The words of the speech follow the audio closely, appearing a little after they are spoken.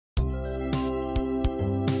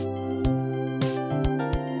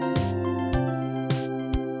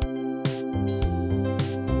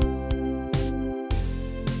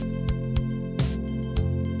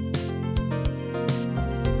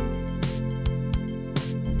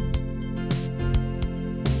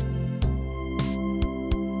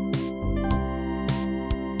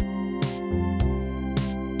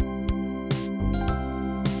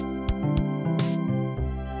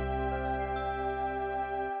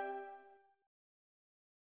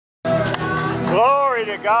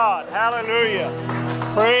to God. Hallelujah.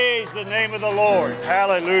 Praise the name of the Lord.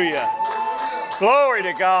 Hallelujah. Glory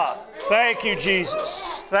to God. Thank you, Jesus.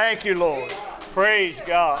 Thank you, Lord. Praise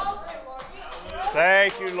God.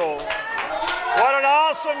 Thank you, Lord. What an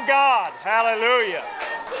awesome God. Hallelujah.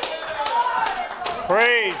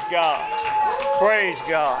 Praise God. Praise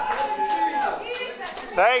God.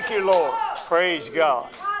 Thank you, Lord. Praise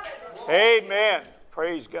God. Amen.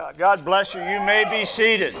 Praise God. God bless you. You may be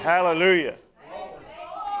seated. Hallelujah.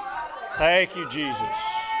 Thank you, Jesus.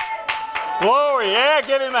 Glory. Yeah,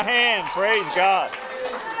 give him a hand. Praise God.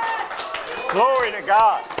 Glory to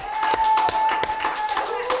God.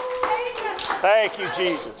 Thank you,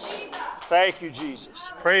 Jesus. Thank you,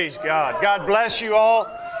 Jesus. Praise God. God bless you all.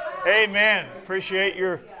 Amen. Appreciate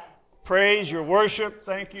your praise, your worship.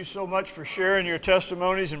 Thank you so much for sharing your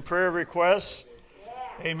testimonies and prayer requests.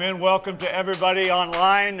 Amen. Welcome to everybody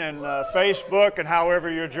online and Facebook and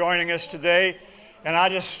however you're joining us today. And I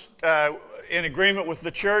just, in agreement with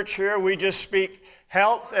the church here, we just speak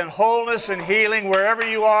health and wholeness and healing wherever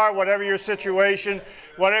you are, whatever your situation,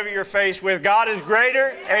 whatever you're faced with. God is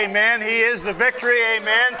greater. Amen. He is the victory.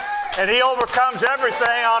 Amen. And He overcomes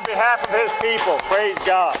everything on behalf of His people. Praise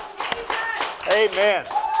God. Amen.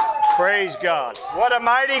 Praise God. What a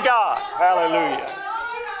mighty God. Hallelujah.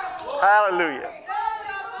 Hallelujah.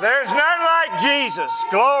 There's none like Jesus.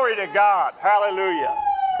 Glory to God. Hallelujah.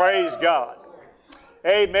 Praise God.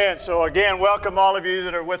 Amen. So again, welcome all of you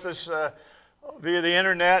that are with us via the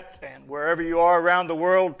internet and wherever you are around the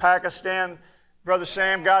world. Pakistan, Brother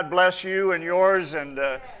Sam, God bless you and yours and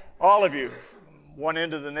all of you, one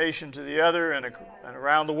end of the nation to the other and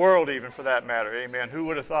around the world even for that matter. Amen. Who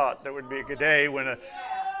would have thought there would be a day when a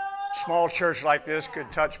small church like this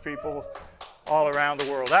could touch people all around the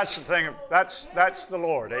world. That's the thing. That's the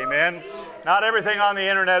Lord. Amen. Not everything on the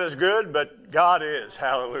internet is good, but God is.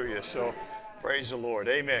 Hallelujah. So praise the Lord.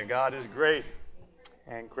 Amen. God is great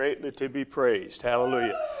and greatly to be praised.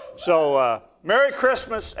 Hallelujah. So Merry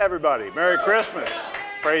Christmas, everybody. Merry Christmas.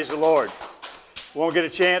 Praise the Lord. Won't get a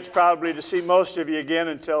chance probably to see most of you again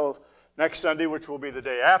until next Sunday, which will be the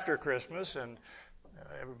day after Christmas, and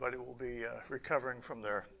everybody will be recovering from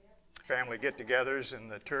their family get-togethers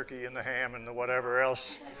and the turkey and the ham and the whatever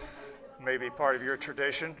else may be part of your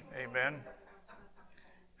tradition. Amen.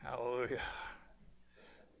 Hallelujah.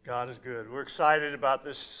 God is good. We're excited about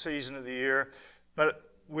this season of the year, but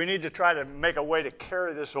we need to try to make a way to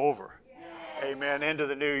carry this over, amen, into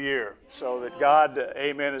the new year so that God,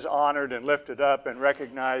 amen, is honored and lifted up and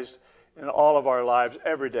recognized in all of our lives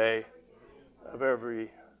every day of every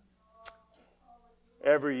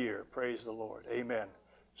year. Praise the Lord. Amen.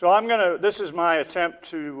 So this is my attempt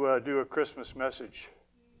to do a Christmas message.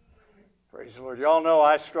 Praise the Lord. You all know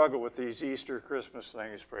I struggle with these Easter, Christmas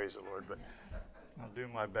things, praise the Lord, but I'll do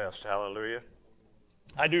my best. Hallelujah.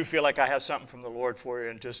 I do feel like I have something from the Lord for you,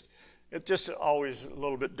 and it's just always a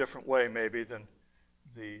little bit different way maybe than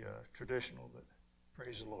the traditional, but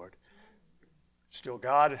praise the Lord. Still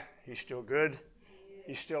God. He's still good.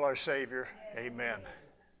 He's still our Savior. Amen.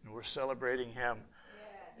 And we're celebrating Him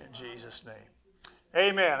in Jesus' name.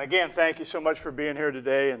 Amen. Again, thank you so much for being here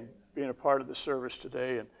today and being a part of the service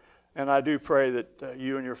today. And I do pray that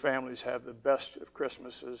you and your families have the best of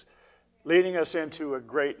Christmases, leading us into a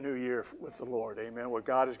great new year with the Lord. Amen. Well,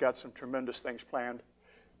 God has got some tremendous things planned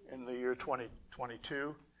in the year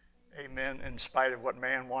 2022. Amen. In spite of what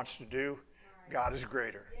man wants to do, God is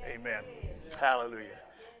greater. Amen. Hallelujah.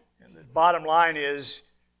 And the bottom line is,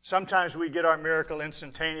 sometimes we get our miracle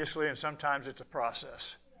instantaneously, and sometimes it's a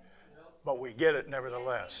process. But we get it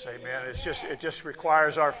nevertheless. Amen. It just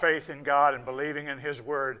requires our faith in God and believing in His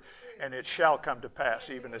word, and it shall come to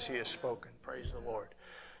pass even as He has spoken. Praise the Lord.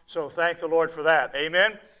 So thank the Lord for that.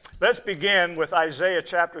 Amen. Let's begin with Isaiah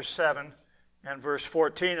chapter 7 and verse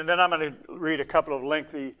 14, and then I'm going to read a couple of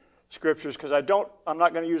lengthy scriptures because I'm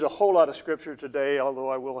not going to use a whole lot of scripture today, although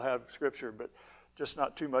I will have scripture, but just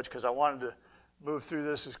not too much because I wanted to move through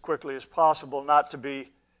this as quickly as possible, not to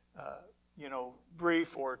be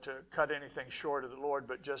brief or to cut anything short of the Lord,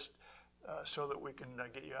 but just so that we can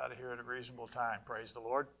get you out of here at a reasonable time. Praise the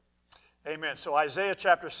Lord. Amen. So Isaiah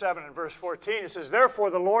chapter 7 and verse 14, it says,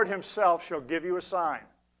 "Therefore the Lord Himself shall give you a sign.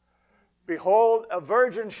 Behold, a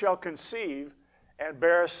virgin shall conceive and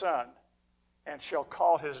bear a son, and shall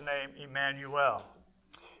call His name Emmanuel."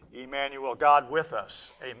 Emmanuel, God with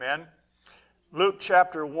us. Amen. Luke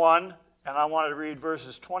chapter 1, and I want to read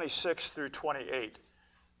verses 26 through 28.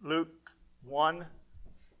 Luke 1,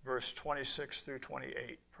 verse 26 through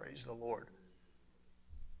 28. Praise the Lord.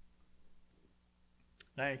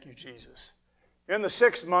 Thank you, Jesus. In the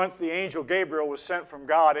 6th month, the angel Gabriel was sent from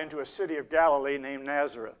God into a city of Galilee named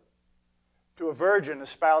Nazareth, to a virgin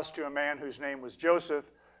espoused to a man whose name was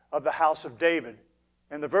Joseph of the house of David,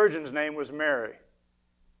 and the virgin's name was Mary.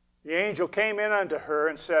 The angel came in unto her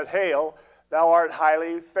and said, Hail, thou art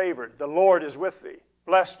highly favored. The Lord is with thee.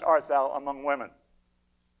 Blessed art thou among women.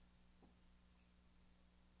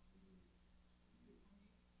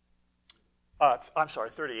 I'm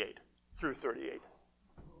sorry, 38 through 38.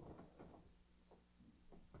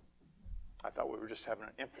 I thought we were just having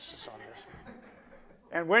an emphasis on this.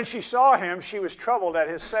 And when she saw him, she was troubled at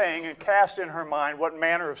his saying, and cast in her mind what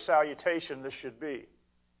manner of salutation this should be.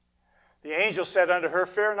 The angel said unto her,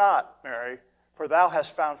 Fear not, Mary, for thou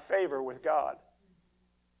hast found favor with God.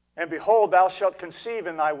 And behold, thou shalt conceive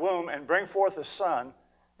in thy womb, and bring forth a son,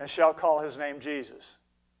 and shalt call his name Jesus.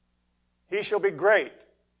 He shall be great,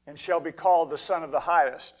 and shall be called the Son of the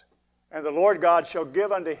Highest. And the Lord God shall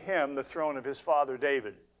give unto him the throne of his father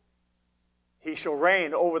David. He shall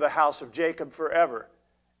reign over the house of Jacob forever,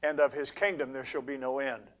 and of his kingdom there shall be no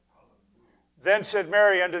end. Then said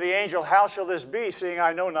Mary unto the angel, How shall this be, seeing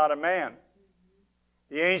I know not a man?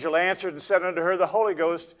 The angel answered and said unto her, The Holy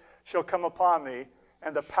Ghost shall come upon thee,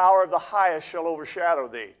 and the power of the highest shall overshadow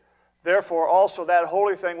thee. Therefore also that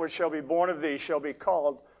holy thing which shall be born of thee shall be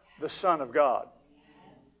called the Son of God.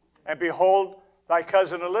 And behold, thy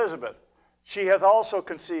cousin Elizabeth, she hath also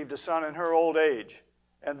conceived a son in her old age,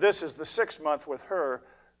 and this is the 6th month with her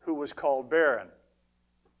who was called barren.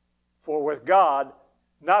 For with God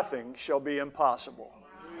nothing shall be impossible.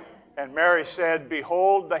 And Mary said,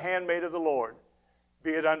 Behold, the handmaid of the Lord,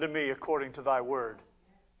 be it unto me according to thy word.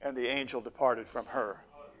 And the angel departed from her.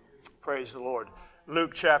 Praise the Lord.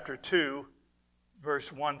 Luke chapter 2,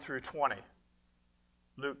 verse 1 through 20.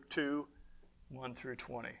 Luke 2, 1 through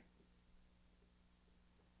 20.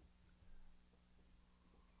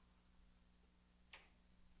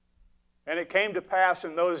 And it came to pass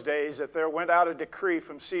in those days that there went out a decree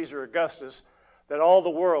from Caesar Augustus that all the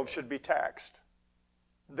world should be taxed.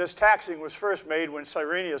 This taxing was first made when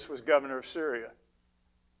Cyrenius was governor of Syria.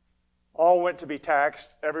 All went to be taxed,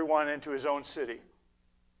 everyone into his own city.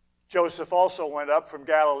 Joseph also went up from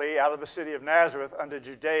Galilee out of the city of Nazareth unto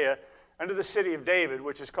Judea, unto the city of David,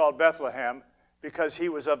 which is called Bethlehem, because he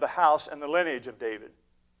was of the house and the lineage of David,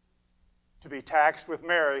 to be taxed with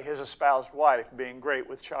Mary, his espoused wife, being great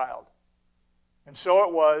with child. And so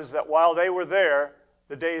it was that while they were there,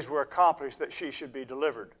 the days were accomplished that she should be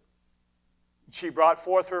delivered. She brought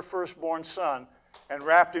forth her firstborn son, and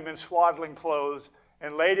wrapped him in swaddling clothes,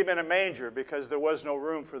 and laid him in a manger, because there was no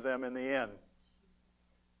room for them in the inn.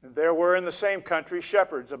 And there were in the same country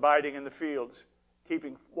shepherds abiding in the fields,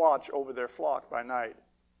 keeping watch over their flock by night.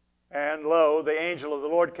 And lo, the angel of the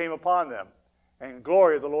Lord came upon them, and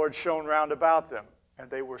glory of the Lord shone round about them, and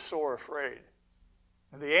they were sore afraid.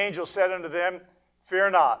 And the angel said unto them,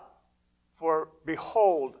 Fear not, for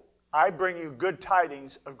behold, I bring you good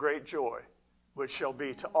tidings of great joy, which shall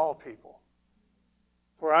be to all people.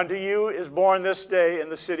 For unto you is born this day in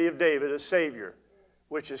the city of David a Savior,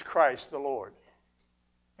 which is Christ the Lord.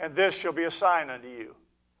 And this shall be a sign unto you.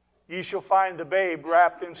 Ye shall find the babe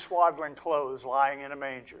wrapped in swaddling clothes, lying in a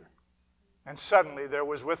manger. And suddenly there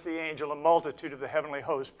was with the angel a multitude of the heavenly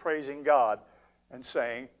host, praising God, and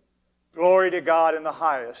saying, Glory to God in the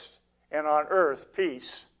highest, and on earth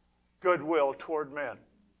peace, goodwill toward men.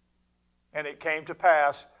 And it came to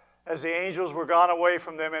pass, as the angels were gone away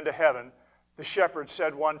from them into heaven, the shepherds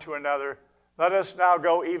said one to another, Let us now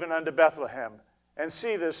go even unto Bethlehem, and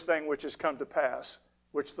see this thing which is come to pass,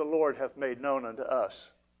 which the Lord hath made known unto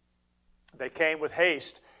us. They came with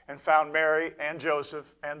haste, and found Mary and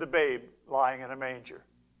Joseph and the babe lying in a manger.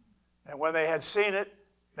 And when they had seen it,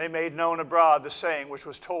 they made known abroad the saying which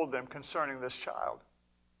was told them concerning this child.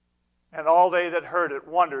 And all they that heard it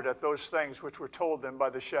wondered at those things which were told them by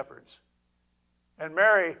the shepherds. And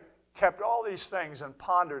Mary kept all these things and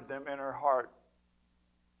pondered them in her heart.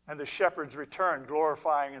 And the shepherds returned,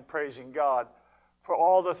 glorifying and praising God for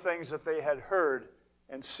all the things that they had heard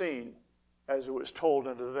and seen as it was told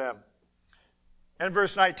unto them. In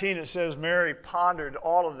verse 19 it says, Mary pondered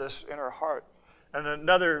all of this in her heart. And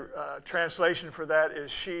another translation for that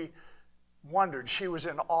is she wondered. She was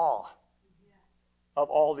in awe of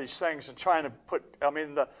all these things and trying to put,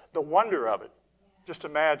 the wonder of it, just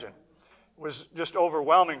imagine, was just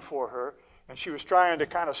overwhelming for her. And she was trying to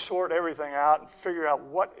kind of sort everything out and figure out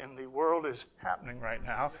what in the world is happening right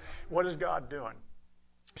now. What is God doing?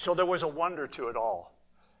 So there was a wonder to it all,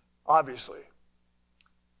 obviously.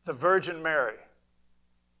 The Virgin Mary.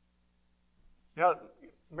 You know,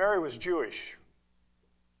 Mary was Jewish.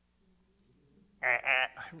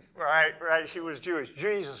 Right, she was Jewish.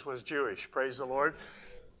 Jesus was Jewish, praise the Lord.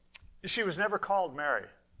 She was never called Mary.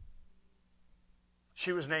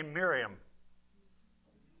 She was named Miriam.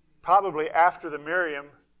 probably after the Miriam,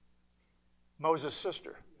 Moses'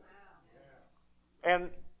 sister.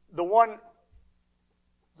 And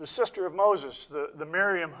the sister of Moses, the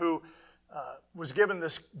Miriam who was given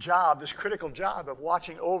this job, this critical job of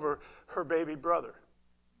watching over her baby brother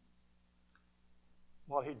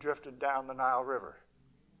while he drifted down the Nile River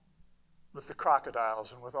with the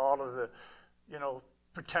crocodiles and with all of the,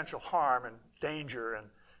 potential harm and danger and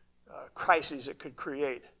crises it could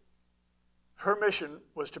create. Her mission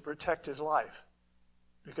was to protect his life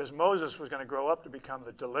because Moses was going to grow up to become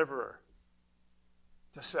the deliverer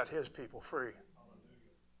to set his people free.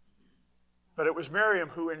 But it was Miriam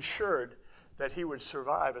who ensured that he would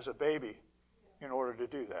survive as a baby in order to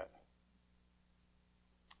do that.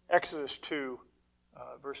 Exodus 2,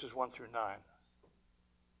 verses 1 through 9.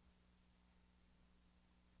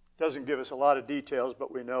 Doesn't give us a lot of details,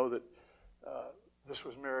 but we know that this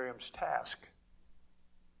was Miriam's task.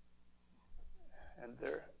 And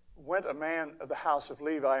there went a man of the house of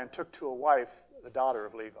Levi and took to a wife the daughter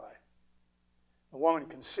of Levi. The woman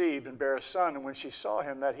conceived and bare a son, and when she saw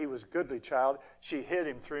him that he was a goodly child, she hid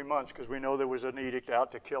him 3 months, because we know there was an edict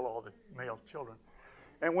out to kill all the male children.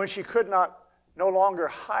 And when she could no longer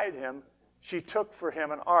hide him, she took for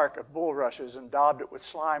him an ark of bulrushes and daubed it with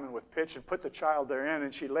slime and with pitch and put the child therein,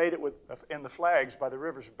 and she laid it in the flags by the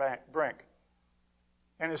river's brink.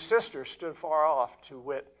 And his sister stood far off to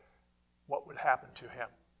wit what would happen to him.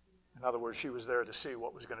 In other words, she was there to see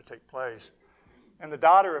what was going to take place. And the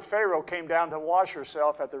daughter of Pharaoh came down to wash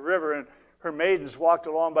herself at the river, and her maidens walked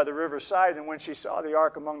along by the river's side, and when she saw the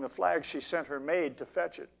ark among the flags, she sent her maid to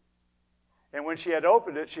fetch it. And when she had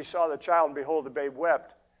opened it, she saw the child, and behold, the babe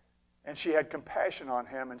wept. And she had compassion on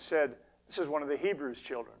him and said, "This is one of the Hebrews'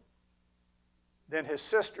 children." Then his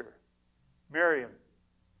sister, Miriam,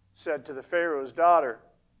 said to the Pharaoh's daughter,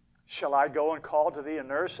 "Shall I go and call to thee a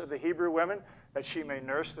nurse of the Hebrew women, that she may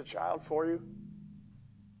nurse the child for you?"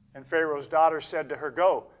 And Pharaoh's daughter said to her,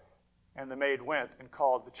 "Go." And the maid went and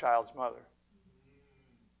called the child's mother.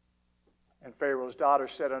 And Pharaoh's daughter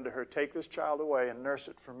said unto her, "Take this child away and nurse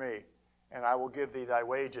it for me, and I will give thee thy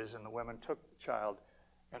wages." And the women took the child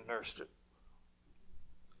and nursed it.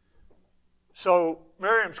 So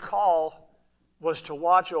Miriam's call was to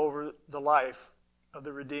watch over the life of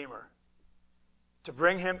the Redeemer, to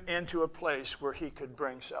bring him into a place where he could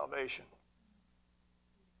bring salvation.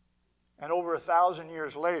 And over 1,000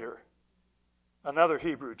 years later, another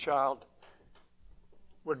Hebrew child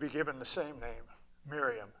would be given the same name,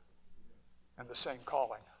 Miriam, and the same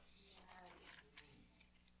calling,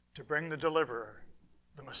 to bring the deliverer,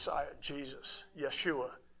 the Messiah, Jesus,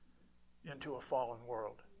 Yeshua, into a fallen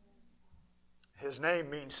world. His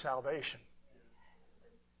name means salvation.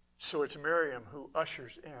 So it's Miriam who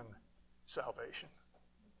ushers in salvation.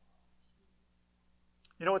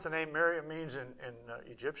 You know what the name Miriam means in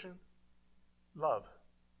Egyptian? Love.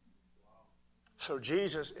 So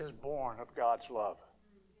Jesus is born of God's love.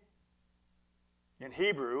 In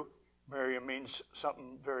Hebrew, Miriam means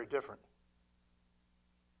something very different.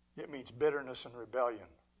 It means bitterness and rebellion.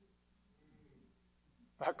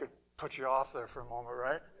 That could put you off there for a moment,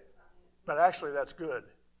 right? But actually that's good.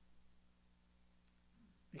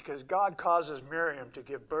 Because God causes Miriam to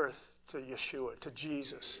give birth to Yeshua, to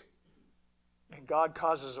Jesus. And God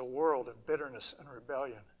causes a world of bitterness and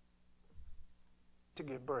rebellion to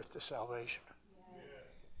give birth to salvation.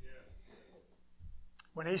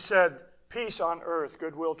 When he said, "Peace on earth,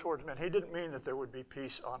 goodwill towards men," he didn't mean that there would be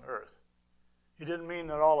peace on earth. He didn't mean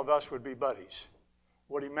that all of us would be buddies.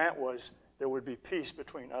 What he meant was there would be peace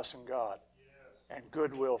between us and God, and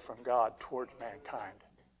goodwill from God towards mankind.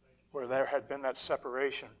 Where there had been that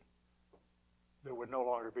separation, there would no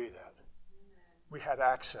longer be that. We had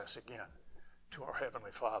access again to our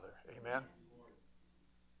Heavenly Father. Amen?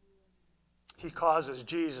 He causes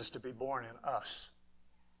Jesus to be born in us.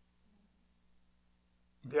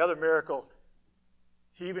 The other miracle,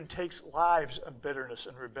 he even takes lives of bitterness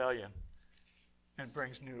and rebellion and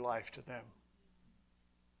brings new life to them.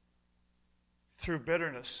 Through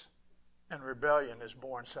bitterness and rebellion is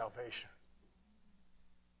born salvation.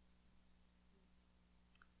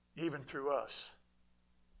 Even through us.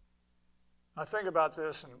 Now think about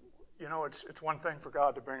this, and it's one thing for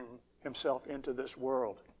God to bring himself into this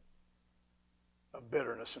world of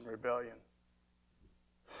bitterness and rebellion.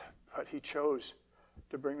 But he chose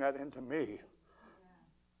to bring that into me,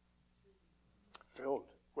 filled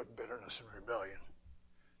with bitterness and rebellion.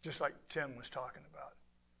 Just like Tim was talking about.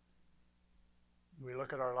 We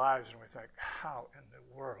look at our lives and we think, how in the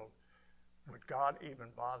world would God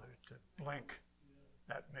even bother to blink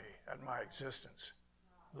at me, at my existence,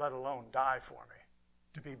 let alone die for me,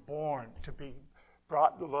 to be born, to be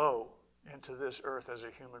brought low, into this earth as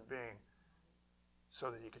a human being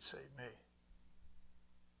so that he could save me.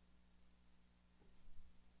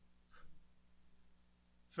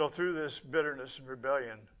 So through this bitterness and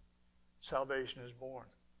rebellion, salvation is born,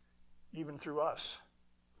 even through us.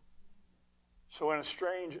 So in a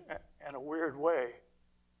strange and a weird way,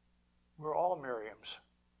 we're all Miriams.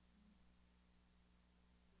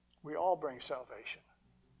 We all bring salvation,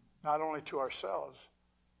 not only to ourselves,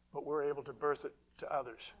 but we're able to birth it to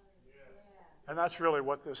others. And that's really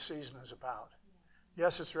what this season is about.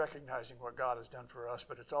 Yes, it's recognizing what God has done for us,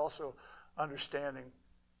 but it's also understanding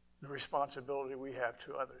the responsibility we have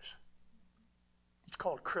to others. It's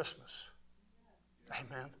called Christmas.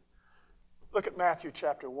 Amen. Look at Matthew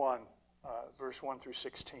chapter 1, verse 1 through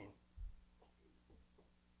 16.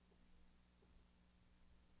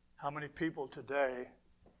 How many people today,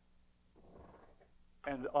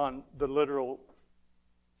 and on the literal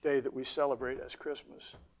day that we celebrate as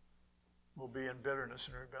Christmas, will be in bitterness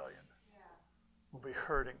and rebellion, will be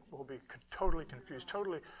hurting, will be totally confused,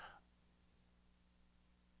 totally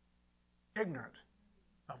ignorant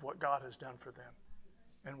of what God has done for them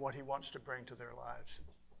and what he wants to bring to their lives.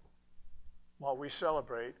 While we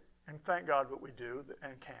celebrate, and thank God what we do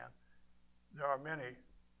and can, there are many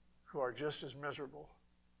who are just as miserable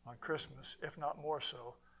on Christmas, if not more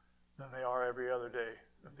so, than they are every other day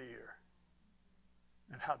of the year.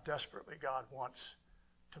 And how desperately God wants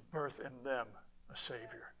to birth in them a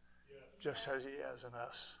Savior, just as he has in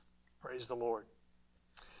us. Praise the Lord.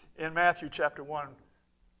 In Matthew chapter 1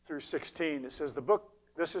 through 16, it says,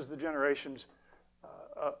 this is the generations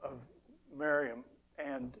of Miriam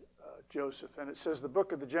and Joseph. And it says, the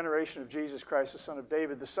book of the generation of Jesus Christ, the son of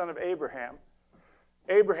David, the son of Abraham.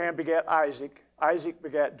 Abraham begat Isaac. Isaac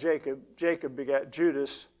begat Jacob. Jacob begat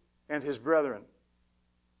Judas and his brethren.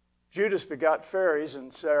 Judas begot Phares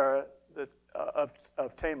and Sarah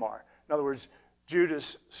of Tamar. In other words,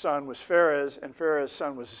 Judas' son was Phares, and Phares'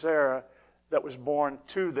 son was Sarah, that was born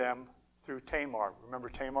to them through Tamar. Remember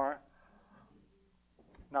Tamar?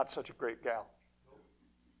 Not such a great gal.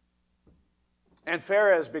 And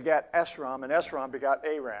Phares begat Esrom, and Esrom begot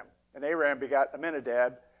Aram. And Aram begot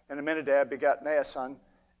Amminadab, and Amminadab begot Naasson,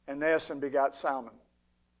 and Naasson begot Salmon.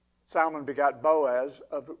 Salmon begot Boaz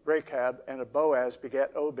of Rechab, and of Boaz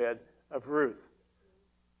begat Obed of Ruth.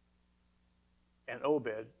 And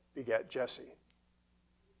Obed begat Jesse.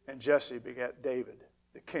 And Jesse begat David,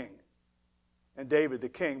 the king. And David the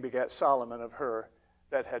king begat Solomon of her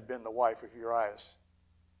that had been the wife of Urias.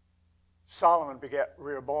 Solomon begat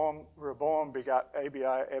Rehoboam. Rehoboam begot Abi.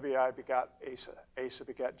 Abi begot Asa. Asa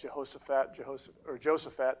begat Jehoshaphat.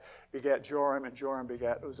 Josaphat begat Joram, and Joram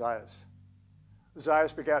begat Uzzias.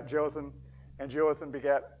 Uzzias begat Jotham, and Jotham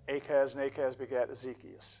begat Achaz, and Achaz begat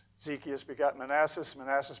Ezekias. Ezekias begat Manasseh.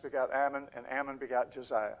 Manasseh begat Ammon, and Ammon begat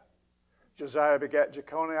Josiah. Josiah begat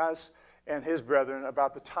Jeconias and his brethren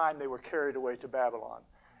about the time they were carried away to Babylon.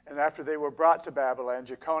 And after they were brought to Babylon,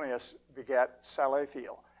 Jeconias begat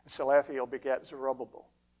Salathiel, and Salathiel begat Zerubbabel.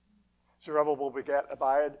 Zerubbabel begat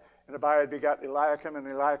Abiad, and Abiad begat Eliakim, and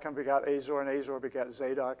Eliakim begat Azor, and Azor begat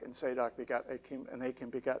Zadok, and Zadok begat Achim, and Achim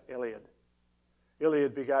begat Eliad.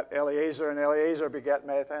 Eliad begat Eleazar, and Eleazar begat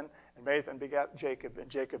Mathan, and Mathan begat Jacob, and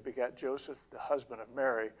Jacob begat Joseph, the husband of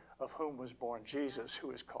Mary, of whom was born Jesus,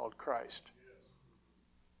 who is called Christ.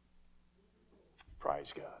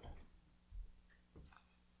 Praise God.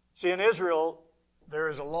 See, in Israel, there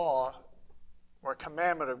is a law or a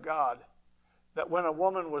commandment of God that when a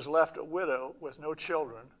woman was left a widow with no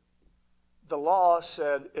children, the law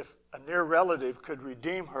said if a near relative could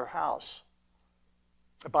redeem her house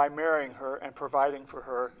by marrying her and providing for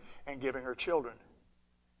her and giving her children,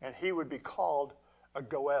 and he would be called a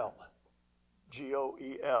Goel,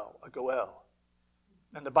 G-O-E-L, a Goel.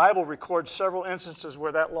 And the Bible records several instances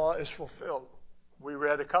where that law is fulfilled. We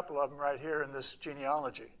read a couple of them right here in this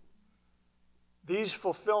genealogy. These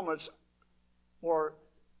fulfillments, or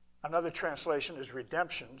another translation is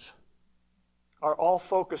redemptions, are all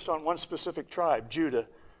focused on one specific tribe, Judah,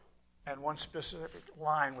 and one specific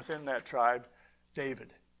line within that tribe,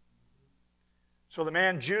 David. So the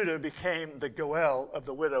man Judah became the Goel of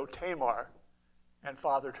the widow Tamar and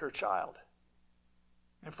fathered her child.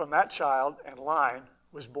 And from that child and line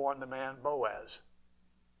was born the man Boaz.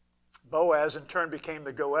 Boaz in turn became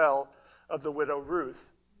the Goel of the widow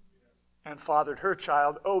Ruth and fathered her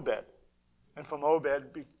child Obed. And from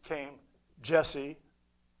Obed became Jesse.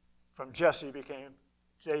 From Jesse became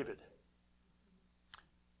David,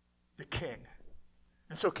 the king.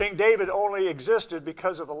 And so King David only existed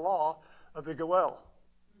because of the law of the Goel.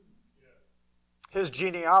 His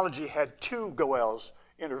genealogy had two Goels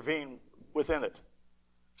intervene within it,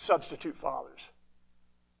 substitute fathers.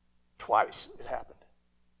 Twice it happened.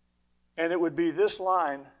 And it would be this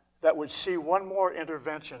line that would see one more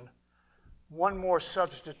intervention, one more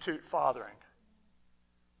substitute fathering,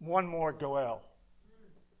 one more Goel.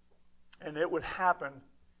 And it would happen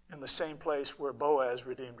in the same place where Boaz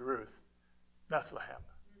redeemed Ruth, Bethlehem,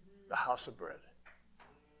 the house of bread.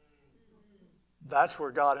 That's where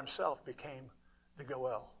God himself became the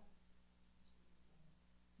Goel.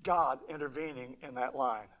 God intervening in that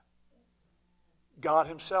line. God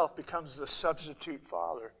himself becomes the substitute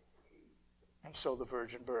father, and so the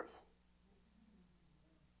virgin birth.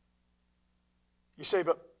 You say,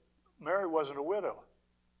 but Mary wasn't a widow.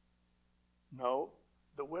 No,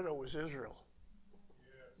 the widow was Israel.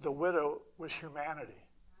 The widow was humanity.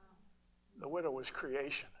 The widow was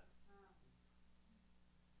creation.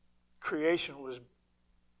 Creation was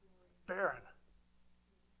barren,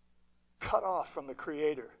 cut off from the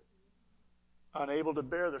Creator, unable to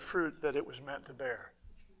bear the fruit that it was meant to bear,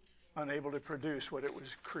 unable to produce what it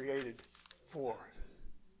was created for.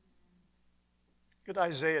 Get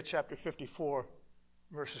Isaiah chapter 54,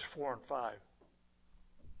 verses 4 and 5.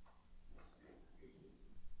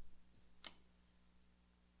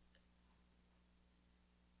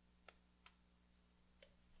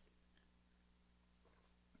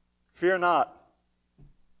 Fear not,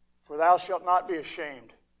 for thou shalt not be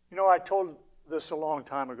ashamed. You know, I told this a long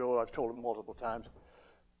time ago. I've told it multiple times.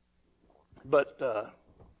 But,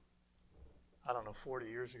 I don't know, 40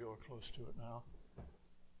 years ago or close to it now,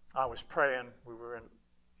 I was praying. We were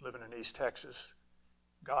living in East Texas.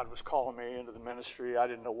 God was calling me into the ministry. I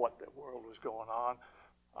didn't know what the world was going on.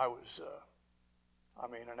 I was,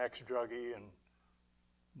 an ex-druggie and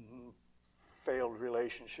failed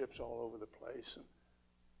relationships all over the place. And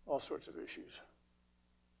all sorts of issues.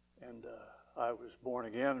 And I was born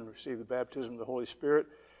again and received the baptism of the Holy Spirit,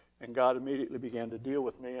 and God immediately began to deal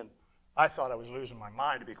with me. And I thought I was losing my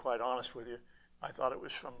mind, to be quite honest with you. I thought it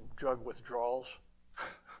was from drug withdrawals.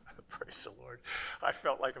 Praise the Lord. I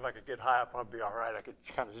felt like if I could get high up, I'd be all right. I could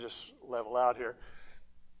kind of just level out here.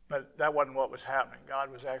 But that wasn't what was happening.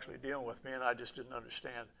 God was actually dealing with me, and I just didn't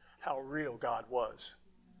understand how real God was,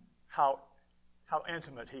 how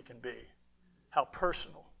intimate he can be, how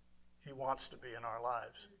personal he wants to be in our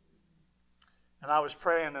lives. And I was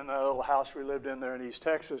praying in a little house we lived in there in East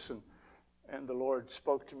Texas, and the Lord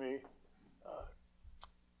spoke to me,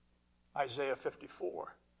 Isaiah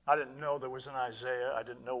 54. I didn't know there was an Isaiah. I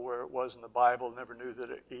didn't know where it was in the Bible. Never knew that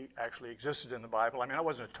it actually existed in the Bible. I mean, I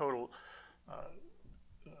wasn't a total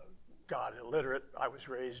God illiterate. I was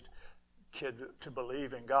raised kid to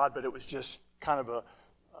believe in God, but it was just kind of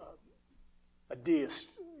a deist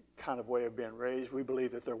kind of way of being raised. We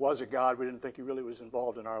believed that there was a God. We didn't think he really was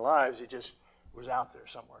involved in our lives. He just was out there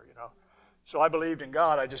somewhere, you know. So I believed in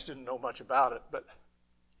God. I just didn't know much about it. But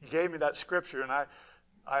he gave me that scripture, and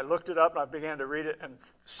I looked it up, and I began to read it. And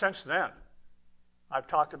since then, I've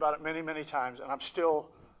talked about it many, many times, and I'm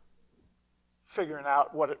still figuring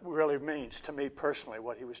out what it really means to me personally,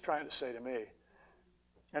 what he was trying to say to me.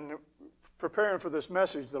 And preparing for this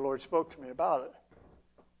message, the Lord spoke to me about it.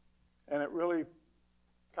 And it really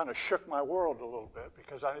kind of shook my world a little bit,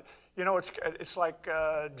 because it's like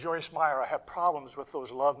Joyce Meyer. I have problems with those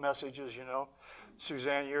love messages, you know.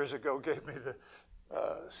 Suzanne years ago gave me the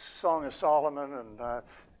Song of Solomon, and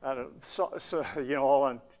all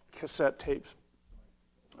on cassette tapes.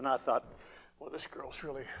 And I thought, well, this girl's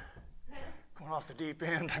really going off the deep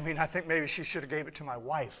end. I mean, I think maybe she should have gave it to my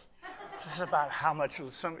wife. This is about how much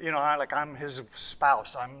I'm his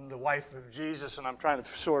spouse. I'm the wife of Jesus, and I'm trying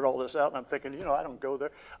to sort all this out. And I'm thinking, I don't go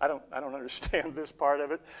there. I don't understand this part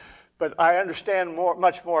of it. But I understand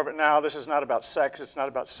much more of it now. This is not about sex. It's not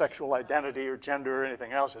about sexual identity or gender or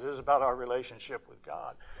anything else. It is about our relationship with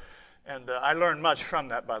God. And I learned much from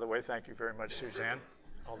that, by the way. Thank you very much, Suzanne.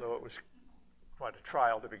 Although it was quite a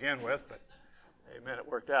trial to begin with, but amen, it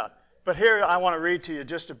worked out. But here I want to read to you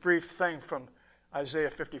just a brief thing from Isaiah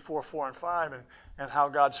 54, 4 and 5, and how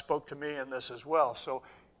God spoke to me in this as well. So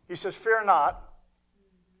he says, "Fear not,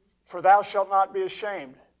 for thou shalt not be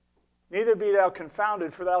ashamed. Neither be thou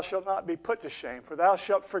confounded, for thou shalt not be put to shame. For thou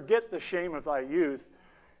shalt forget the shame of thy youth,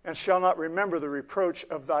 and shalt not remember the reproach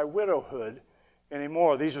of thy widowhood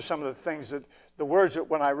anymore." These are some of the things that, the words that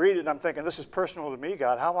when I read it, I'm thinking, this is personal to me,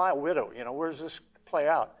 God. How am I a widow? Where does this play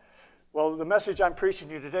out? Well, the message I'm preaching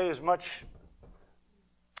to you today is much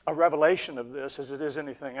a revelation of this as it is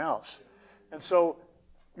anything else. And so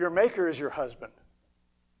your Maker is your husband.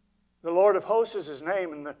 The Lord of hosts is his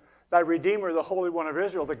name, and thy Redeemer, the Holy One of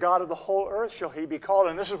Israel, the God of the whole earth shall he be called.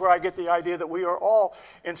 And this is where I get the idea that we are all,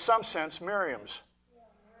 in some sense, Miriams.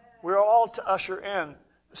 We are all to usher in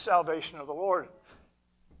the salvation of the Lord.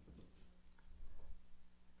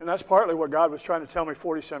 And that's partly what God was trying to tell me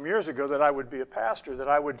 40-some years ago, that I would be a pastor, that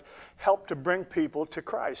I would help to bring people to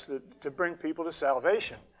Christ, to bring people to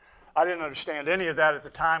salvation. I didn't understand any of that at the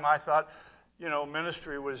time. I thought,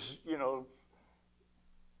 ministry was,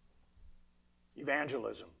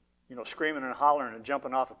 evangelism, screaming and hollering and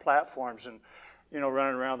jumping off of platforms and,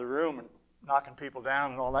 running around the room and knocking people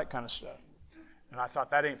down and all that kind of stuff. And I thought,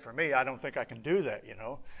 that ain't for me. I don't think I can do that,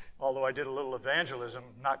 Although I did a little evangelism,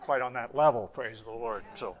 not quite on that level, praise the Lord.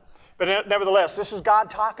 But nevertheless, this is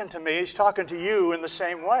God talking to me. He's talking to you in the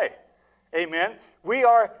same way. Amen. We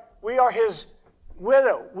are His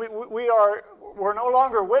widow. We're no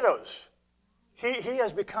longer widows. He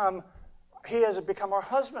has become our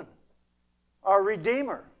husband, our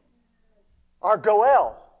Redeemer, our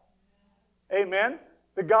Goel. Amen.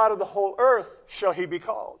 The God of the whole earth shall He be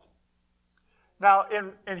called. Now,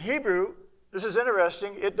 in Hebrew, this is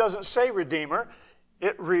interesting. It doesn't say Redeemer.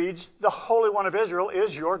 It reads, the Holy One of Israel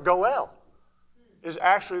is your Goel, is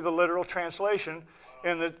actually the literal translation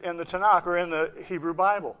in the Tanakh, or in the Hebrew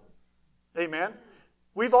Bible. Amen?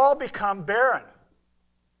 We've all become barren.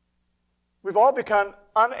 We've all become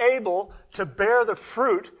unable to bear the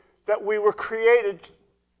fruit that we were created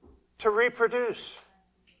to reproduce.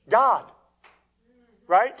 God.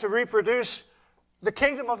 Right? To reproduce the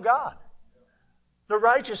kingdom of God. The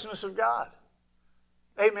righteousness of God.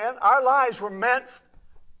 Amen? Our lives were meant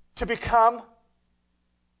to become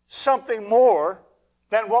something more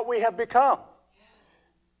than what we have become.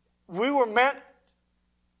 We were meant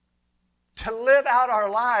to live out our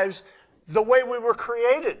lives the way we were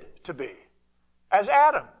created to be. As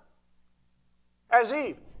Adam. As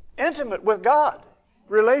Eve. Intimate with God.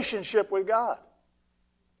 Relationship with God.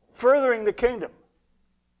 Furthering the kingdom.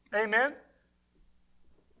 Amen?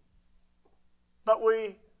 But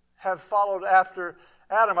we have followed after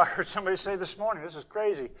Adam. I heard somebody say this morning, this is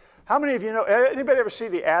crazy. How many of you know, anybody ever see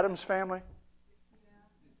the Addams Family? Yeah.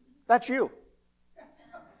 That's you.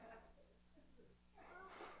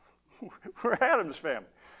 We're Addams Family.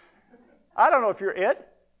 I don't know if you're it.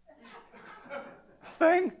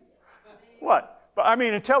 Thing? What? But I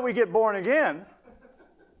mean, until we get born again,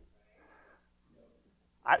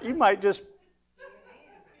 you might just,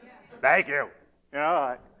 thank you.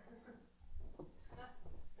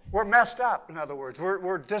 We're messed up, in other words.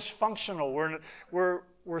 We're dysfunctional.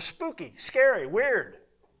 We're spooky, scary, weird.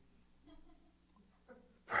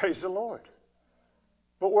 Praise the Lord.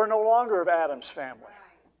 But we're no longer of Adam's family.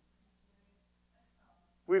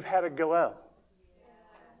 We've had a Goel.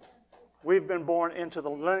 We've been born into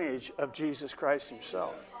the lineage of Jesus Christ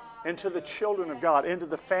Himself, into the children of God, into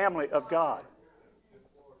the family of God.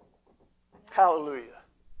 Hallelujah.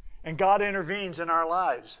 And God intervenes in our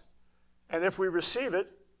lives. And if we receive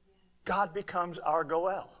it, God becomes our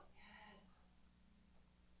Goel.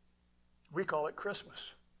 We call it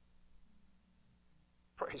Christmas.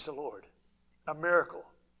 Praise the Lord. A miracle.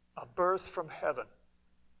 A birth from heaven.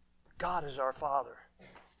 God is our Father.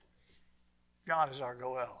 God is our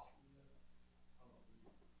Goel.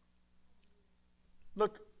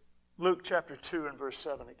 Look, Luke chapter 2 and verse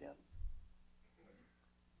 7 again.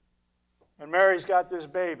 And Mary's got this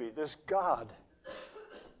baby, this God.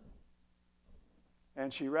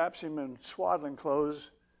 And she wraps him in swaddling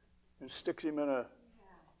clothes and sticks him in a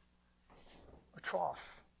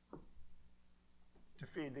trough to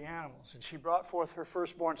feed the animals. And she brought forth her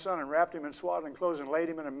firstborn son and wrapped him in swaddling clothes and laid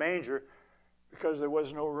him in a manger because there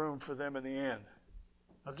was no room for them in the inn.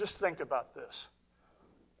 Now just think about this.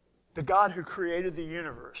 The God who created the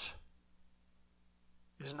universe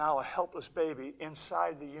is now a helpless baby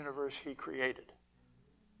inside the universe He created.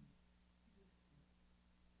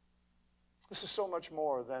 This is so much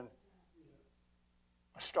more than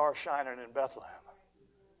a star shining in Bethlehem.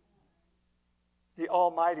 The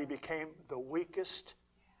Almighty became the weakest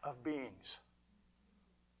of beings.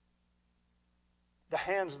 The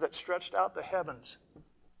hands that stretched out the heavens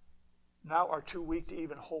now are too weak to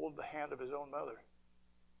even hold the hand of His own mother.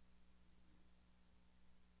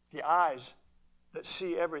 The eyes that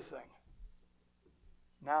see everything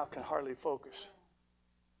now can hardly focus.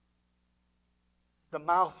 The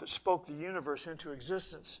mouth that spoke the universe into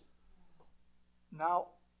existence, now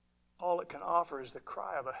all it can offer is the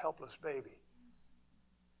cry of a helpless baby.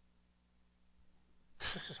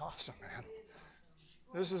 This is awesome, man.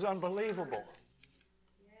 This is unbelievable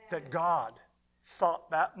that God thought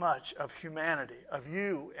that much of humanity, of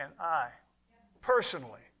you and I,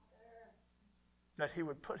 personally, that He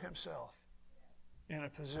would put Himself in a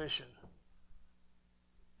position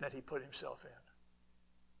that He put Himself in.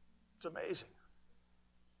 It's amazing.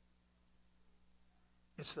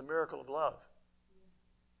 It's the miracle of love.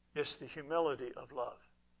 It's the humility of love.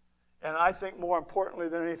 And I think more importantly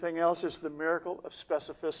than anything else is the miracle of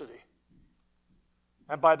specificity.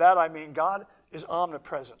 And by that I mean God is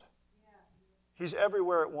omnipresent. He's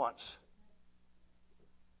everywhere at once.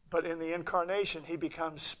 But in the incarnation, he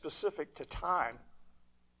becomes specific to time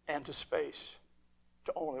and to space,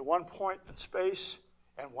 to only one point in space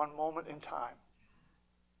and one moment in time.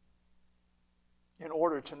 In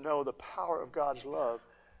order to know the power of God's love,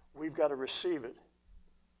 we've got to receive it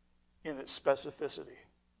in its specificity.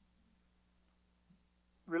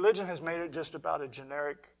 Religion has made it just about a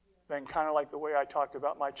generic thing, kind of like the way I talked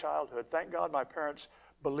about my childhood. Thank God my parents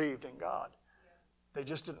believed in God. They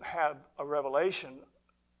just didn't have a revelation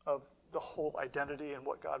of the whole identity and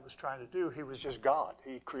what God was trying to do. He was just God.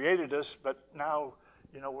 He created us, but now,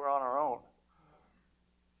 we're on our own.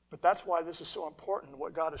 But that's why this is so important.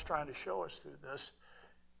 What God is trying to show us through this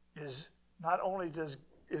is not only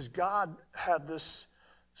is God have this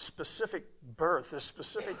specific birth, this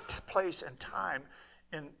specific place and time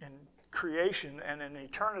in creation and in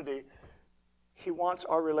eternity, he wants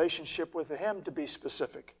our relationship with him to be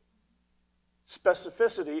specific.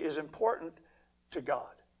 Specificity is important to God.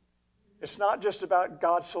 It's not just about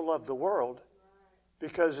God so loved the world,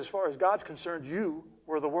 because as far as God's concerned, you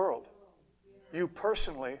were the world. You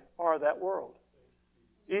personally are that world.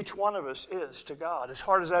 Each one of us is to God. As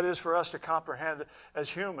hard as that is for us to comprehend as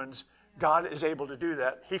humans, God is able to do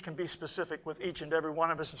that. He can be specific with each and every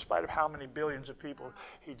one of us in spite of how many billions of people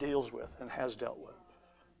he deals with and has dealt with.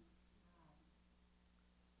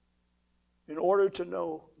 In order to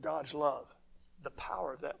know God's love, the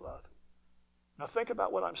power of that love. Now think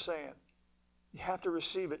about what I'm saying. You have to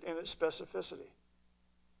receive it in its specificity.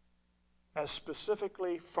 As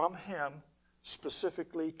specifically from him,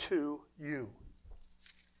 specifically to you.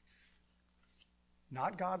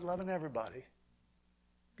 Not God loving everybody.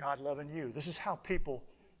 God loving you. This is how people,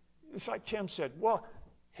 it's like Tim said, well,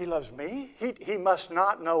 he loves me? He must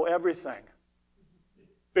not know everything.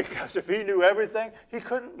 Because if he knew everything, he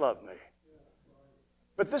couldn't love me.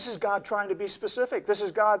 But this is God trying to be specific. This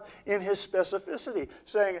is God in his specificity,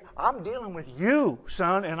 saying, I'm dealing with you,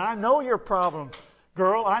 son, and I know your problem,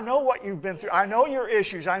 girl. I know what you've been through. I know your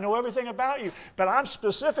issues. I know everything about you. But I'm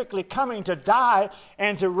specifically coming to die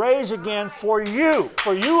and to raise again for you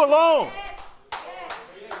alone.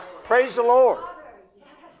 Praise the Lord.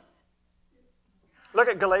 Look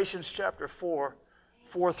at Galatians chapter 4,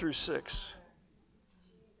 4 through 6.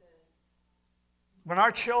 When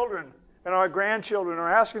our children and our grandchildren are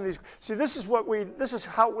asking these, see, this is what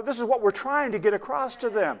we're trying to get across to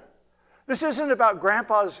them. This isn't about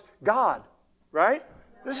Grandpa's God, right?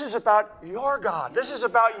 This is about your God. This is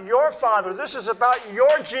about your Father. This is about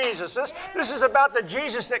your Jesus. This is about the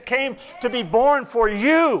Jesus that came to be born for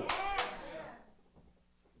you.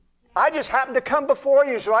 I just happened to come before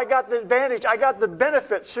you, so I got the advantage. I got the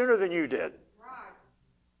benefit sooner than you did.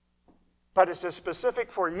 But it's as specific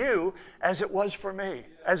for you as it was for me,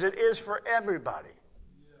 as it is for everybody.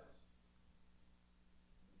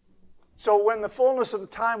 So when the fullness of the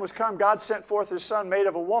time was come, God sent forth his Son, made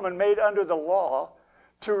of a woman, made under the law,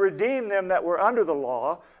 to redeem them that were under the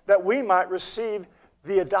law, that we might receive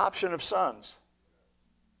the adoption of sons.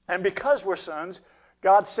 And because we're sons,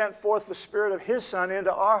 God sent forth the Spirit of his Son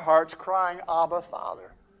into our hearts, crying, Abba,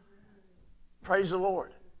 Father. Praise the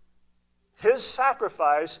Lord. His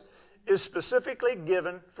sacrifice is specifically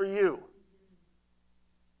given for you.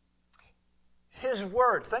 His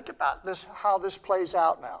word. Think about this, how this plays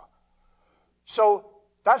out now. So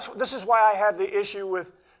this is why I have the issue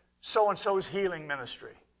with so-and-so's healing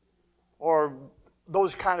ministry or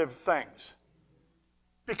those kind of things.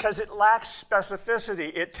 Because it lacks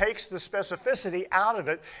specificity. It takes the specificity out of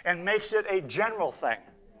it and makes it a general thing.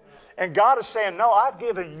 And God is saying, no, I've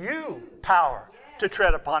given you power to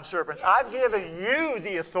tread upon serpents. I've given you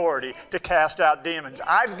the authority to cast out demons.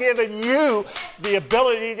 I've given you the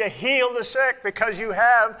ability to heal the sick because you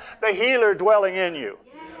have the healer dwelling in you.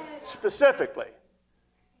 Specifically.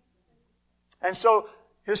 And so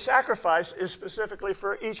his sacrifice is specifically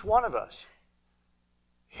for each one of us.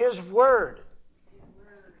 His word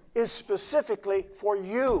is specifically for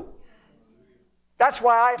you. That's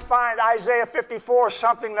why I find Isaiah 54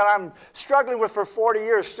 something that I'm struggling with for 40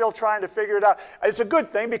 years, still trying to figure it out. It's a good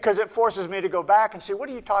thing because it forces me to go back and say, what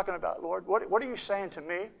are you talking about, Lord? What are you saying to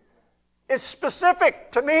me? It's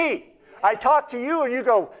specific to me. I talk to you and you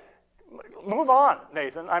go, move on,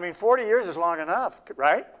 Nathan. I mean, 40 years is long enough,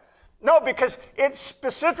 right? No, because it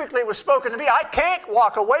specifically was spoken to me. I can't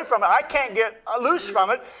walk away from it. I can't get loose from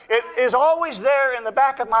it. It is always there in the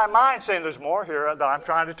back of my mind saying, there's more here that I'm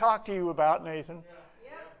trying to talk to you about, Nathan.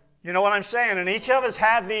 You know what I'm saying? And each of us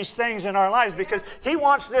have these things in our lives because He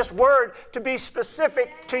wants this word to be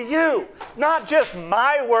specific to you. Not just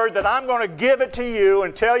my word that I'm going to give it to you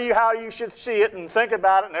and tell you how you should see it and think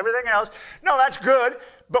about it and everything else. No, that's good.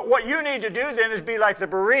 But what you need to do then is be like the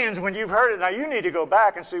Bereans when you've heard it. Now you need to go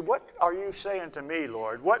back and see, what are you saying to me,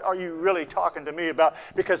 Lord? What are you really talking to me about?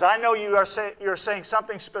 Because I know you're saying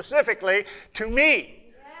something specifically to me.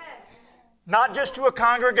 Not just to a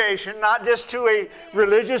congregation, not just to a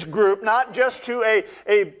religious group, not just to a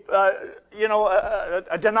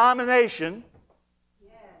denomination.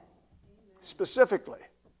 Yes. Specifically,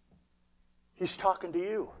 He's talking to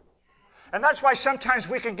you. And that's why sometimes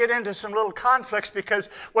we can get into some little conflicts because,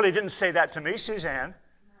 well, He didn't say that to me, Suzanne.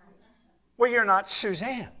 Well, you're not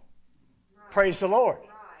Suzanne. Praise the Lord.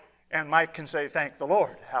 And Mike can say, thank the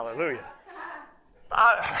Lord. Hallelujah.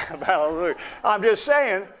 Hallelujah. I'm just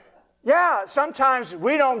saying, yeah, sometimes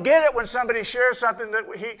we don't get it when somebody shares something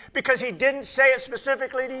because he didn't say it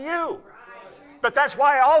specifically to you. But that's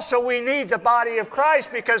why also we need the body of Christ,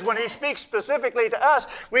 because when He speaks specifically to us,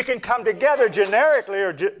 we can come together generically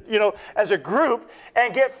or as a group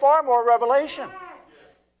and get far more revelation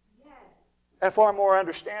and far more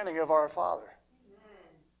understanding of our Father.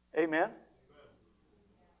 Amen.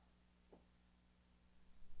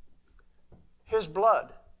 His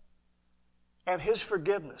blood and His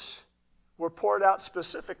forgiveness were poured out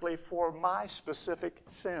specifically for my specific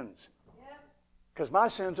sins. Because my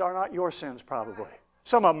sins are not your sins, probably.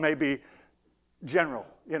 Some of them may be general,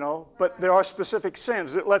 but there are specific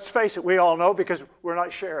sins that, let's face it, we all know because we're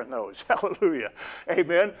not sharing those. Hallelujah.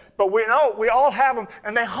 Amen. But we know, we all have them,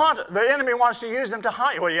 and they haunt us. The enemy wants to use them to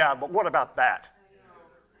haunt you. Well, yeah, but what about that?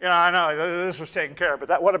 I know, this was taken care of,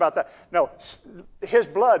 but what about that? No, His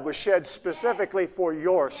blood was shed specifically for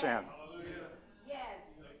your sin.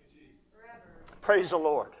 Praise the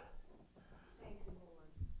Lord.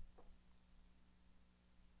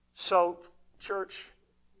 So, church,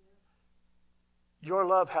 your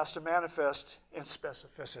love has to manifest in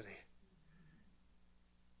specificity.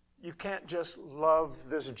 You can't just love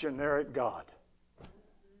this generic God.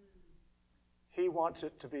 He wants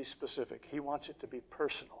it to be specific. He wants it to be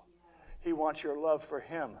personal. He wants your love for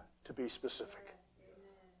Him to be specific.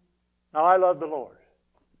 Now, I love the Lord.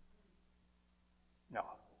 No.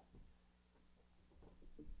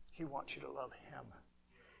 He wants you to love Him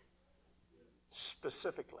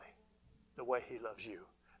specifically the way He loves you.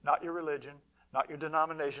 Not your religion, not your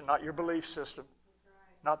denomination, not your belief system,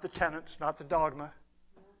 not the tenets, not the dogma.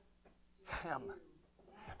 Him.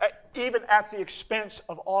 Even at the expense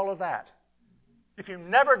of all of that. If you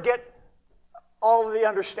never get all of the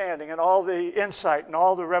understanding and all the insight and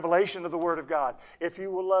all the revelation of the Word of God, if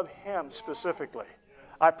you will love Him specifically,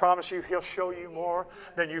 I promise you He'll show you more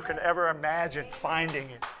than you can ever imagine finding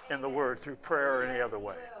in the Word through prayer or any other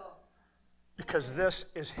way. Because this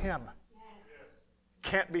is Him.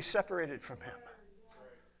 Can't be separated from Him.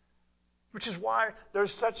 Which is why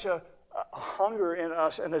there's such a hunger in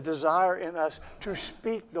us and a desire in us to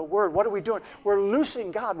speak the Word. What are we doing? We're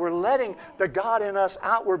loosing God. We're letting the God in us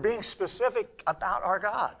out. We're being specific about our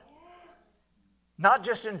God. Not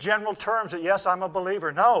just in general terms that, yes, I'm a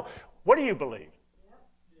believer. No. What do you believe?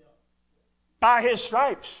 By His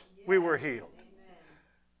stripes we were healed.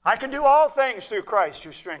 I can do all things through Christ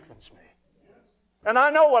who strengthens me. And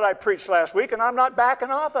I know what I preached last week, and I'm not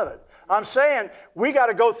backing off of it. I'm saying we got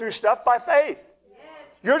to go through stuff by faith.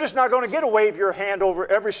 You're just not going to get to wave your hand over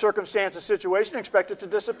every circumstance and situation and expect it to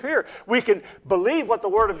disappear. We can believe what the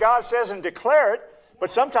Word of God says and declare it,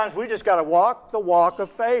 but sometimes we just got to walk the walk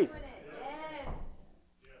of faith.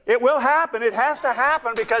 It will happen. It has to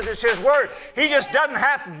happen because it's His Word. He just doesn't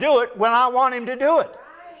have to do it when I want Him to do it.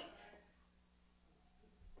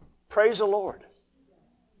 Praise the Lord.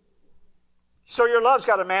 So your love's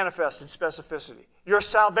got to manifest in specificity. Your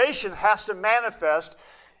salvation has to manifest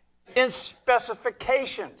in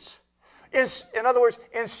specifications. In other words,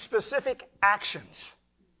 in specific actions.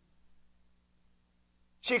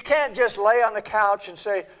 So you can't just lay on the couch and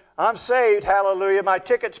say, I'm saved, hallelujah, my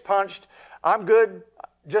ticket's punched, I'm good,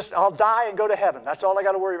 I'll die and go to heaven. That's all I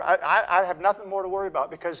got to worry about. I have nothing more to worry about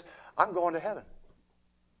because I'm going to heaven.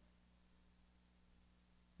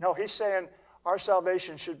 No, He's saying our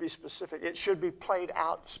salvation should be specific. It should be played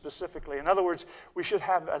out specifically. In other words, we should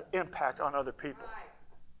have an impact on other people.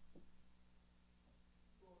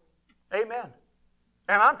 Amen.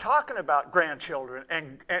 And I'm talking about grandchildren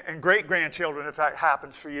and great-grandchildren if that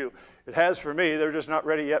happens for you. It has for me. They're just not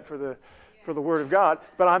ready yet for the Word of God.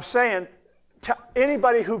 But I'm saying to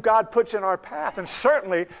anybody who God puts in our path, and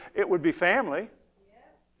certainly it would be family,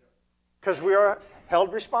 because we are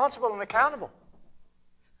held responsible and accountable.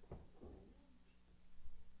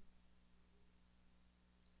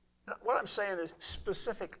 what I'm saying is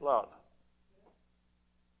specific love.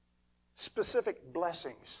 Specific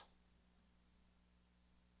blessings.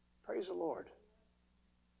 Praise the Lord.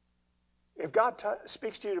 If God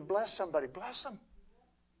speaks to you to bless somebody, bless them.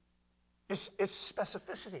 It's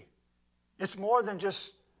specificity. It's more than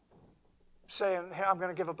just saying, hey, I'm going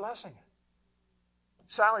to give a blessing.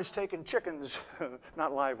 Sally's taking chickens,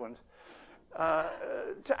 not live ones,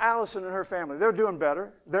 to Allison and her family. They're doing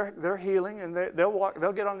better. They're healing, and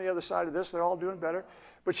they'll get on the other side of this. They're all doing better.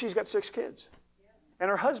 But she's got 6 kids. And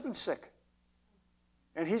her husband's sick.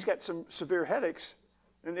 And he's got some severe headaches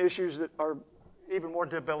and issues that are even more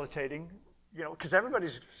debilitating, you know, because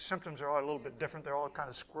everybody's symptoms are all a little bit different. They're all kind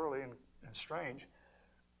of squirrely and strange.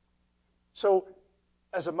 So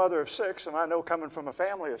as a mother of 6, and I know coming from a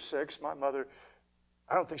family of 6, my mother,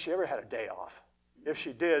 I don't think she ever had a day off. If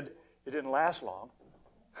she did, it didn't last long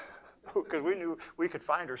because we knew we could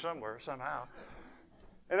find her somewhere, somehow.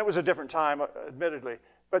 And it was a different time, admittedly.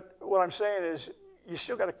 But what I'm saying is you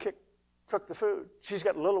still got to cook the food. She's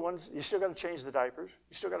got little ones. You still got to change the diapers.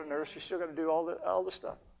 You still got to nurse. You still got to do all the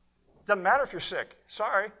stuff. Doesn't matter if you're sick.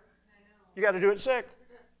 Sorry. You got to do it sick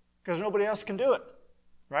because nobody else can do it,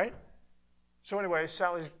 right? So anyway,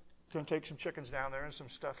 Sally's going to take some chickens down there and some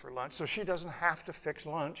stuff for lunch so she doesn't have to fix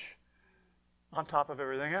lunch on top of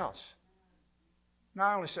everything else. Now,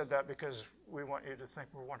 I only said that because we want you to think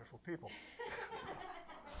we're wonderful people.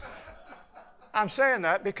 I'm saying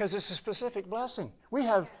that because it's a specific blessing. We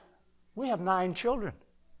have 9 children,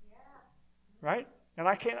 right? And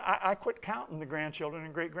I quit counting the grandchildren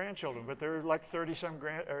and great-grandchildren, but there are like 30-some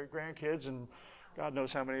grandkids and God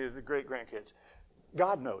knows how many of the great-grandkids.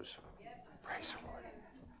 God knows. Praise the Lord.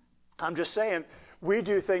 I'm just saying, we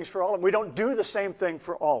do things for all of them. We don't do the same thing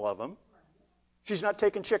for all of them. She's not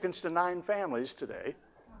taking chickens to 9 families today.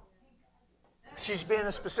 She's being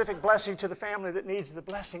a specific blessing to the family that needs the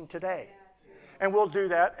blessing today. And we'll do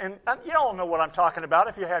that. And you all know what I'm talking about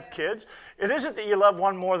if you have kids. It isn't that you love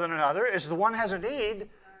one more than another. It's the one has a need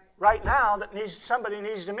right now that somebody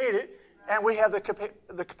needs to meet it. And we have the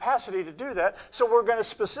capacity to do that. So we're going to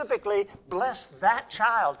specifically bless that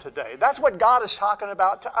child today. That's what God is talking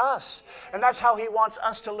about to us. And that's how He wants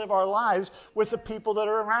us to live our lives with the people that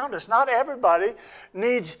are around us. Not everybody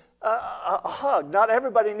needs a hug. Not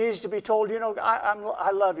everybody needs to be told, you know,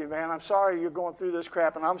 I love you, man. I'm sorry you're going through this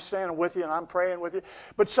crap, and I'm standing with you, and I'm praying with you.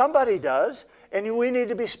 But somebody does, and we need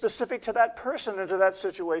to be specific to that person and to that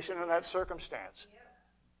situation and that circumstance.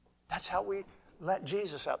 That's how we let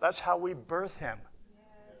Jesus out. That's how we birth Him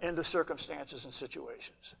into circumstances and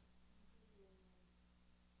situations.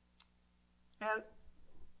 And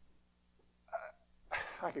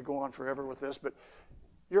I could go on forever with this, but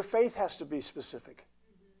your faith has to be specific.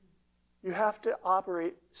 You have to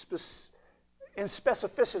operate in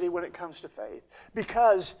specificity when it comes to faith.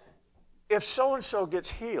 Because if so-and-so gets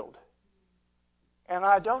healed and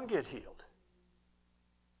I don't get healed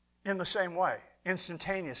in the same way,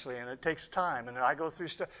 instantaneously, and it takes time, and I go through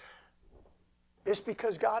stuff, it's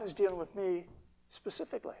because God is dealing with me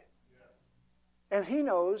specifically. And He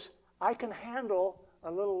knows I can handle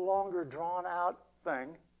a little longer drawn-out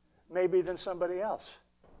thing maybe than somebody else.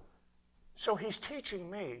 So He's teaching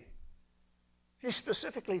me. He's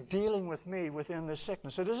specifically dealing with me within this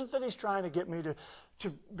sickness. It isn't that He's trying to get me to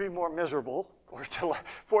be more miserable or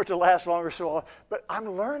for it to last longer, but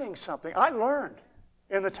I'm learning something. I learned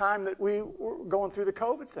in the time that we were going through the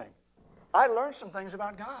COVID thing. I learned some things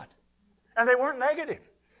about God. And they weren't negative.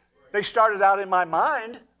 They started out in my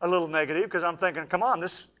mind a little negative because I'm thinking, come on,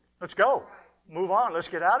 let's go. Move on. Let's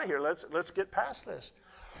get out of here. Let's get past this.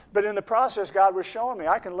 But in the process, God was showing me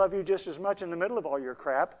I can love you just as much in the middle of all your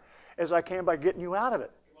crap as I can by getting you out of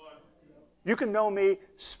it. You can know me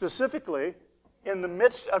specifically in the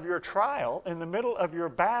midst of your trial, in the middle of your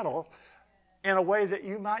battle, in a way that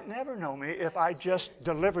you might never know me if I just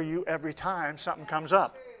deliver you every time something comes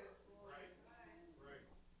up.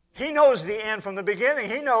 He knows the end from the beginning.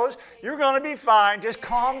 He knows you're going to be fine. Just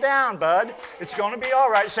calm down, bud. It's going to be all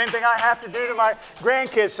right. Same thing I have to do to my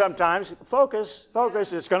grandkids sometimes. Focus.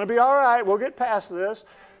 It's going to be all right. We'll get past this.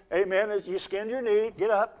 Amen. You skinned your knee.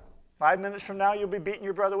 Get up. 5 minutes from now, you'll be beating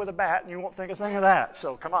your brother with a bat, and you won't think a thing of that.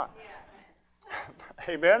 So come on.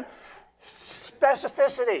 Amen.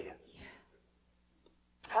 Specificity.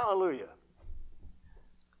 Hallelujah.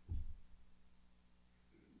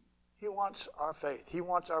 He wants our faith. He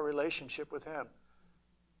wants our relationship with Him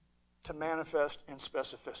to manifest in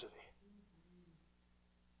specificity.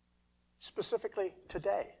 Specifically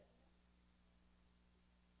today.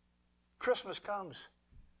 Christmas comes,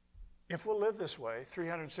 if we'll live this way,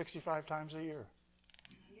 365 times a year.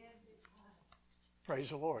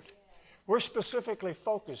 Praise the Lord. We're specifically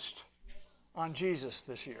focused on Jesus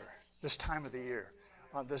this year, this time of the year,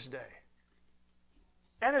 on this day.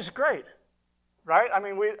 And it's great, right? I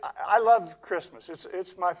mean, I love Christmas.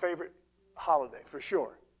 It's my favorite holiday, for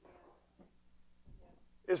sure.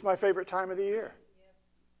 It's my favorite time of the year.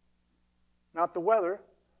 Not the weather,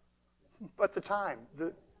 but the time,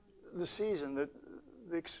 the season, the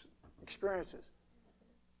experiences.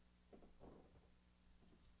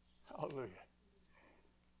 Hallelujah.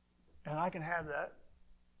 And I can have that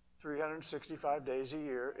 365 days a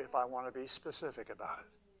year if I want to be specific about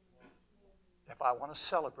it. If I want to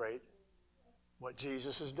celebrate what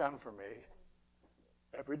Jesus has done for me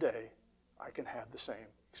every day, I can have the same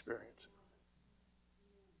experience.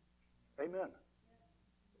 Amen.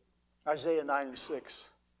 Isaiah 9:6.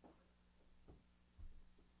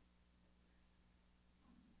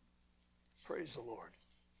 Praise the Lord.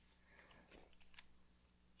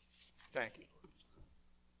 Thank you.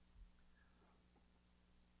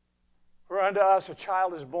 For unto us a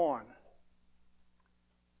child is born.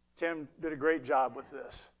 Tim did a great job with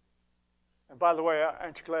this. And by the way,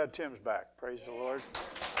 aren't you glad Tim's back? Praise the Lord.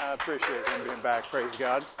 I appreciate him being back. Praise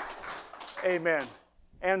God. Amen.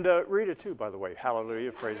 And Rita too, by the way.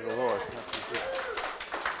 Hallelujah. Praise the Lord.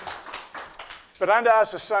 But unto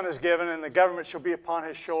us a son is given, and the government shall be upon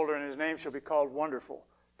his shoulder, and his name shall be called Wonderful,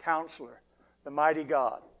 Counselor, the Mighty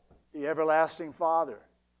God, the Everlasting Father,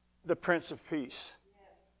 the Prince of Peace.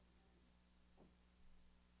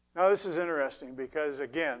 Now this is interesting because,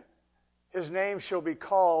 again, his name shall be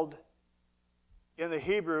called, in the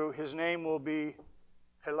Hebrew, his name will be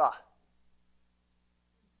Pelah.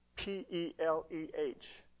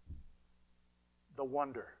 P-E-L-E-H. The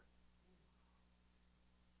wonder.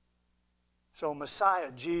 So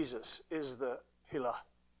Messiah, Jesus, is the Pelah,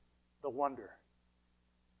 the wonder.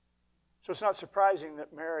 So it's not surprising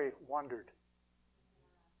that Mary wondered.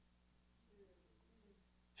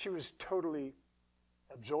 She was totally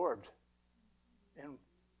absorbed in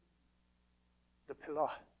the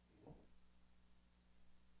Pelah,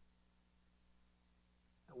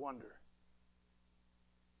 the wonder.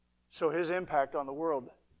 So his impact on the world,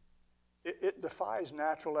 it defies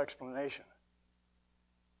natural explanation.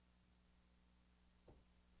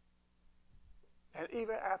 And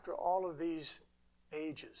even after all of these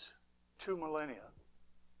ages, 2 millennia,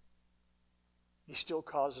 he still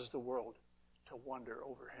causes the world to wonder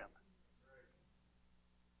over him.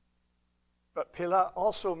 But Pelah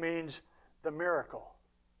also means the miracle.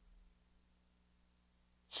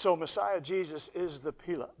 So Messiah Jesus is the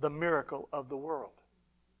Pelah, the miracle of the world.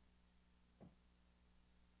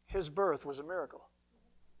 His birth was a miracle.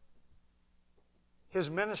 His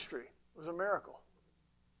ministry was a miracle.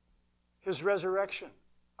 His resurrection,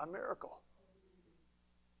 a miracle.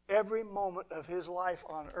 Every moment of his life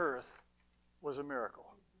on earth was a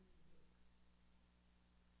miracle.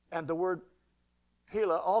 And the word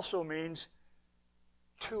Pelah also means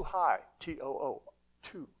too high, T-O-O,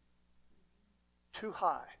 too. Too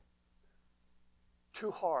high,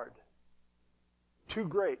 too hard, too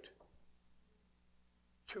great,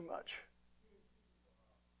 too much.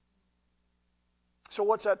 So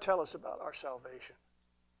what's that tell us about our salvation?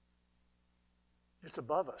 It's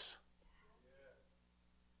above us.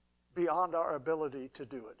 Beyond our ability to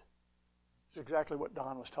do it. It's exactly what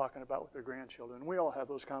Don was talking about with their grandchildren. We all have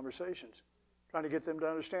those conversations, trying to get them to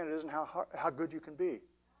understand it isn't how good you can be.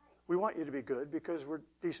 We want you to be good because we're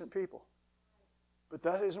decent people. But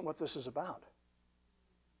that isn't what this is about.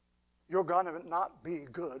 You're going to not be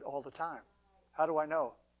good all the time. How do I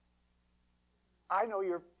know? I know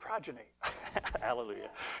your progeny. Hallelujah.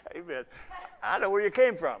 Amen. I know where you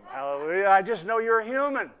came from. Hallelujah. I just know you're a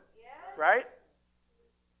human. Right?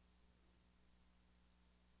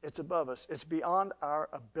 It's above us. It's beyond our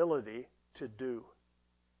ability to do.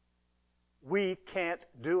 We can't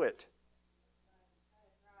do it.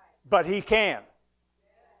 But he can.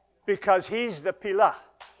 Because he's the Pelah.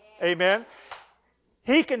 Amen.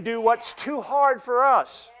 He can do what's too hard for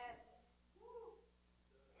us.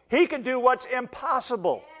 He can do what's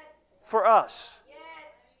impossible for us.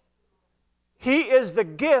 He is the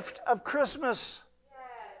gift of Christmas.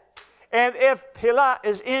 And if Pelah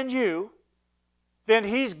is in you, then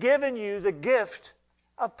he's given you the gift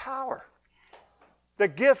of power, the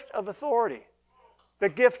gift of authority, the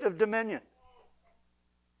gift of dominion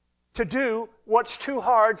to do what's too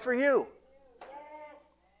hard for you.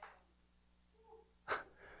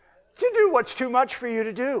 To do what's too much for you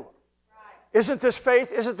to do. Isn't this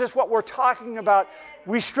faith? Isn't this what we're talking about?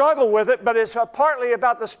 We struggle with it, but it's partly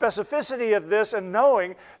about the specificity of this and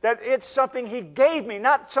knowing that it's something he gave me,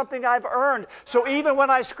 not something I've earned. So even when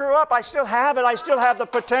I screw up, I still have it. I still have the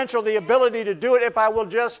potential, the ability to do it if I will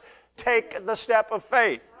just take the step of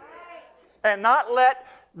faith. and not let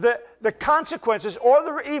the consequences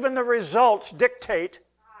or even the results dictate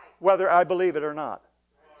whether I believe it or not.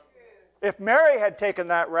 If Mary had taken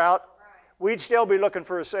that route, we'd still be looking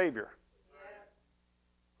for a Savior.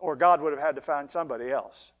 Or God would have had to find somebody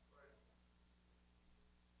else.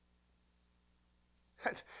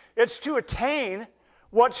 It's to attain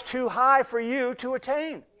what's too high for you to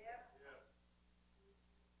attain.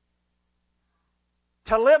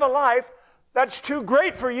 To live a life that's too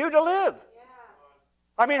great for you to live.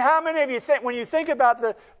 I mean, how many of you think, when you think about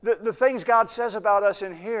the things God says about us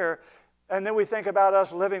in here, and then we think about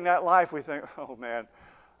us living that life, we think, oh man,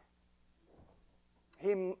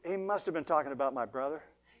 he must have been talking about my brother.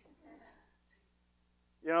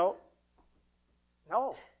 You know?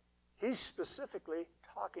 No. He's specifically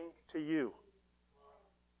talking to you.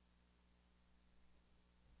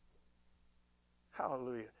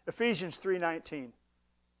 Hallelujah. Ephesians 3:19.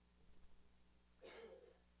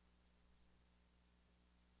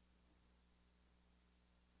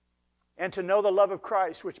 And to know the love of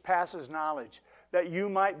Christ, which passes knowledge, that you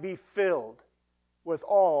might be filled with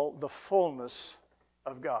all the fullness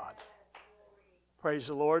of God. Praise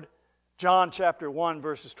the Lord. John chapter 1,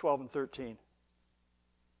 verses 12 and 13.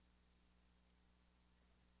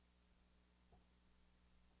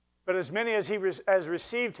 But as many as as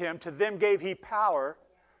received him, to them gave he power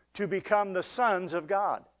to become the sons of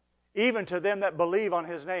God, even to them that believe on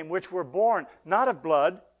his name, which were born not of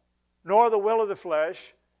blood, nor the will of the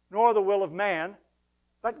flesh, nor the will of man,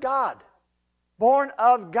 but God. Born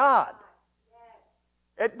of God.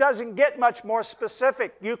 It doesn't get much more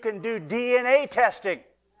specific. You can do DNA testing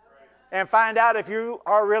and find out if you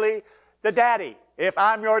are really the daddy. If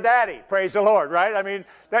I'm your daddy, praise the Lord, right? I mean,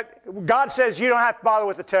 God says you don't have to bother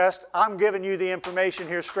with the test. I'm giving you the information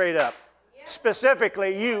here straight up.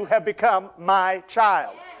 Specifically, you have become my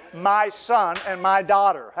child, my son and my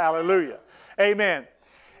daughter. Hallelujah. Amen.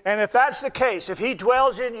 And if that's the case, if he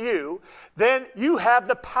dwells in you, then you have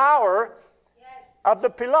the power of the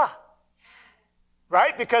pilah.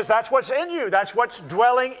 Right? Because that's what's in you. That's what's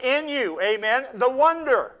dwelling in you. Amen. The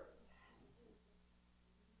wonder.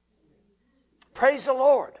 Praise the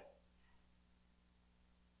Lord.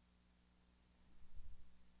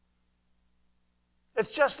 It's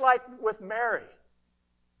just like with Mary.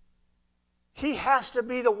 He has to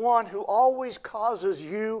be the one who always causes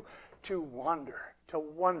you to wonder. To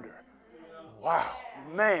wonder. Wow,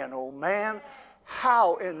 man, oh man,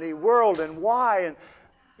 how in the world and why? And,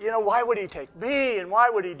 you know, why would he take me? And why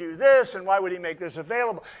would he do this? And why would he make this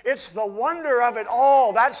available? It's the wonder of it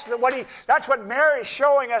all. That's what Mary's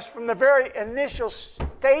showing us from the very initial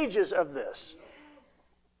stages of this.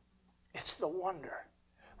 It's the wonder.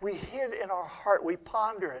 We hid in our heart. We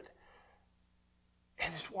ponder it.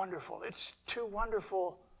 And it's wonderful. It's too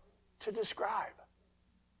wonderful to describe.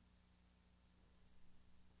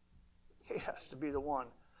 He has to be the one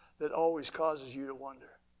that always causes you to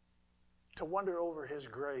wonder over his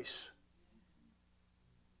grace.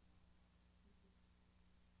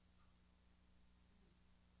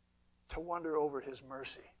 To wonder over his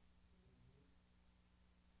mercy.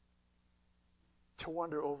 To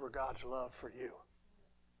wonder over God's love for you.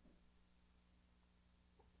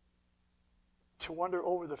 To wonder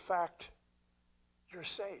over the fact you're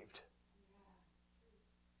saved.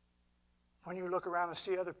 When you look around and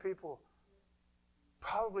see other people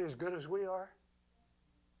probably as good as we are,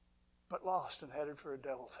 but lost and headed for a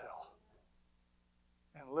devil's hell.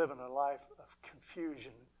 And living a life of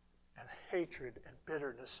confusion and hatred and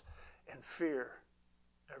bitterness and fear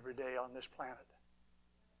every day on this planet.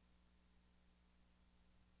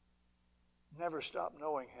 Never stop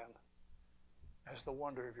knowing him as the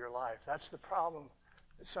wonder of your life. That's the problem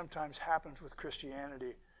that sometimes happens with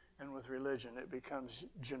Christianity and with religion. It becomes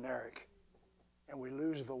generic. And we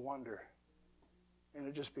lose the wonder. And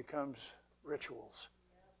it just becomes rituals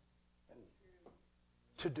and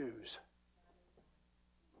to-dos.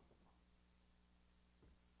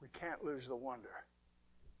 We can't lose the wonder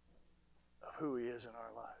of who he is in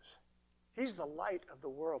our lives. He's the light of the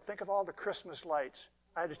world. Think of all the Christmas lights.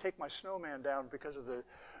 I had to take my snowman down because of the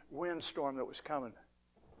windstorm that was coming.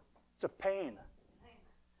 It's a pain.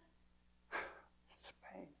 It's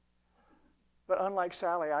a pain. But unlike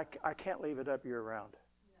Sally, I can't leave it up year-round.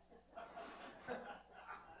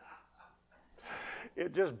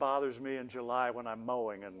 It just bothers me in July when I'm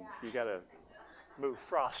mowing and you got to move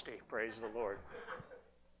frosty. Praise the Lord.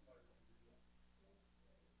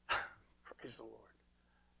 Praise the Lord.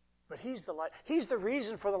 But he's the light. He's the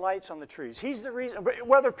reason for the lights on the trees. He's the reason,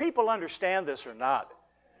 whether people understand this or not.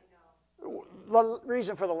 The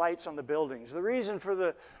reason for the lights on the buildings. The reason for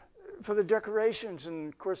the for the decorations. And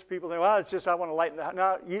of course people think, well, it's just I want to lighten the house.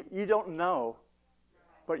 No, you don't know,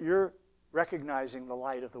 but you're recognizing the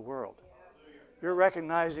light of the world. You're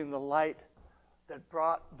recognizing the light that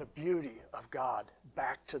brought the beauty of God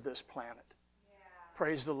back to this planet.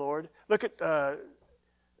 Praise the Lord. Look at,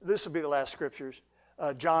 this will be the last scriptures.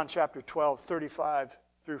 John chapter 12, 35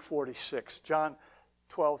 through 46. John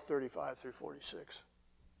 12, 35 through 46.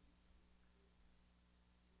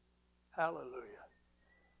 Hallelujah.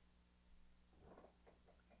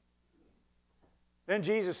 Then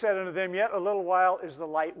Jesus said unto them, Yet a little while is the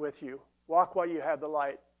light with you. Walk while you have the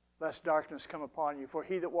light, lest darkness come upon you. For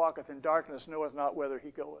he that walketh in darkness knoweth not whither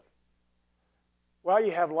he goeth. While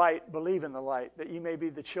ye have light, believe in the light, that ye may be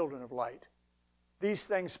the children of light. These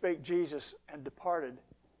things spake Jesus, and departed,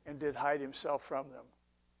 and did hide himself from them.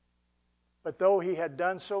 But though he had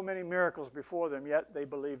done so many miracles before them, yet they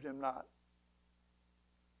believed him not.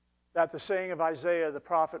 That the saying of Isaiah the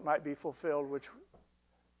prophet might be fulfilled, which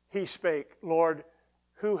he spake, Lord,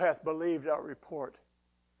 who hath believed our report?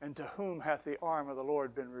 And to whom hath the arm of the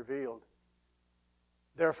Lord been revealed?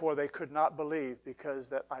 Therefore they could not believe, because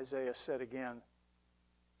that Isaiah said again,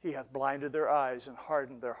 He hath blinded their eyes and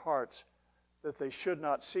hardened their hearts, that they should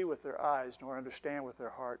not see with their eyes, nor understand with their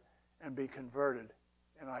heart, and be converted,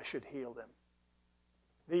 and I should heal them.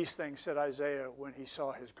 These things said Isaiah when he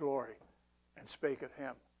saw his glory, and spake of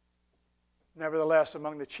him. Nevertheless,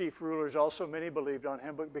 among the chief rulers also many believed on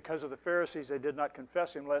him, but because of the Pharisees they did not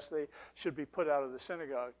confess him, lest they should be put out of the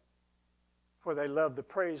synagogue. For they loved the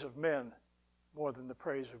praise of men more than the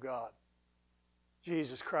praise of God.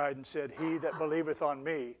 Jesus cried and said, He that believeth on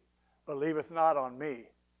me, believeth not on me,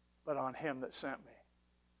 but on him that sent me.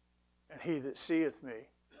 And he that seeth me,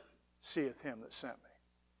 seeth him that sent me.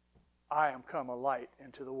 I am come a light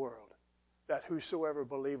into the world, that whosoever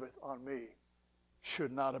believeth on me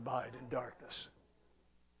should not abide in darkness.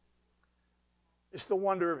 It's the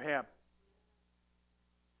wonder of him.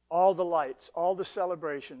 All the lights, all the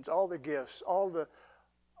celebrations, all the gifts, all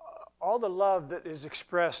the love that is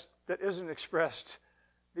expressed, that isn't expressed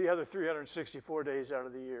the other 364 days out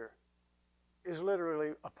of the year, is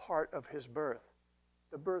literally a part of his birth.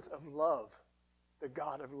 The birth of love, the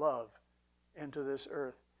God of love, into this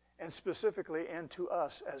earth, and specifically into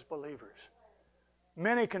us as believers.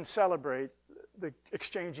 Many can celebrate the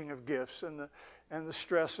exchanging of gifts and the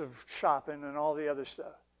stress of shopping and all the other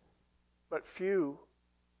stuff. But few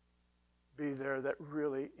be there that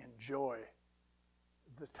really enjoy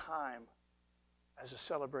the time as a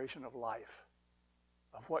celebration of life,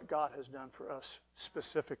 of what God has done for us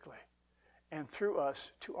specifically, and through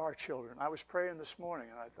us to our children. I was praying this morning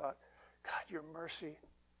and I thought, God, your mercy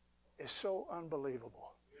is so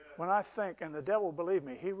unbelievable. When I think, and the devil, believe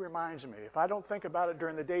me, he reminds me. If I don't think about it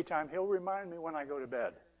during the daytime, he'll remind me when I go to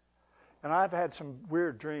bed. And I've had some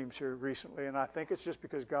weird dreams here recently, and I think it's just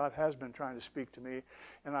because God has been trying to speak to me,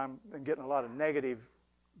 and I'm getting a lot of negative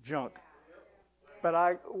junk. But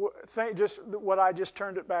I just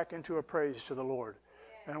turned it back into a praise to the Lord.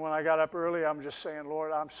 And when I got up early, I'm just saying,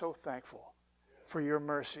 Lord, I'm so thankful for your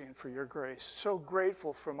mercy and for your grace. So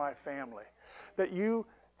grateful for my family, that you,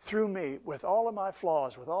 through me, with all of my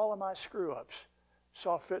flaws, with all of my screw-ups,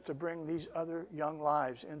 saw fit to bring these other young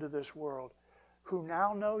lives into this world who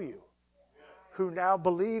now know you, who now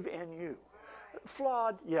believe in you.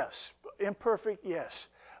 Flawed, yes. Imperfect, yes.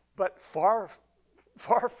 But far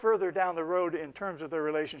further down the road in terms of their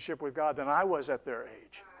relationship with God than I was at their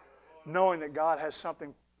age, knowing that God has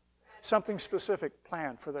something specific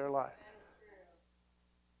planned for their life,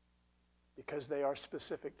 because they are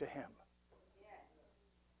specific to Him.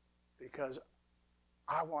 Because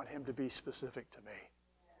I want Him to be specific to me.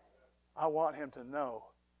 I want Him to know.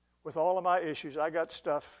 With all of my issues, I got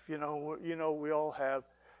stuff, we all have,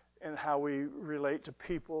 and how we relate to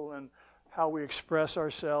people and how we express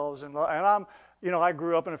ourselves. And I'm, I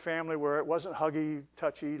grew up in a family where it wasn't huggy,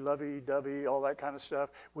 touchy, lovey-dovey, all that kind of stuff.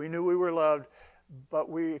 We knew we were loved, but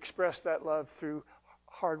we expressed that love through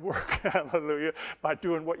hard work, hallelujah, by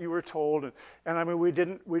doing what you were told. And I mean,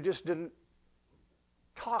 we just didn't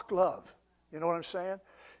talk love. You know what I'm saying?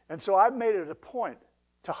 And so I've made it a point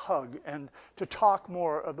to hug and to talk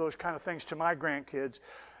more of those kind of things to my grandkids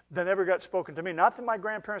than ever got spoken to me. Not that my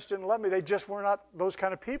grandparents didn't love me. They just were not those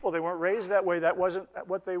kind of people. They weren't raised that way. That wasn't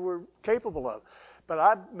what they were capable of. But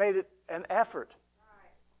I've made it an effort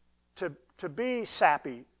to be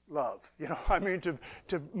sappy love.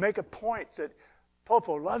 To make a point that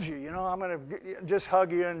Popo loves you. I'm going to just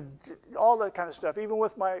hug you and all that kind of stuff, even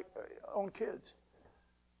with my own kids.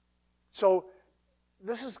 So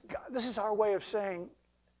this is our way of saying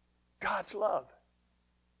God's love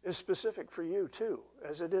is specific for you too,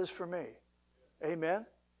 as it is for me. Amen?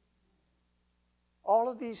 All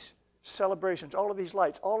of these celebrations, all of these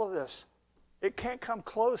lights, all of this, it can't come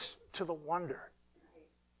close to the wonder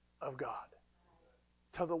of God,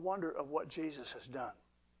 to the wonder of what Jesus has done.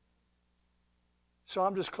 So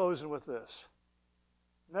I'm just closing with this.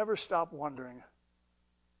 Never stop wondering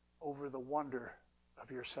over the wonder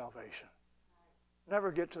of your salvation.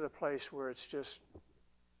 Never get to the place where it's just,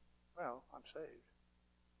 well, I'm saved.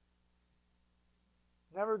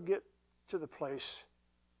 Never get to the place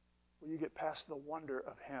where you get past the wonder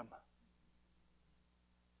of Him.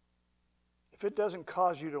 If it doesn't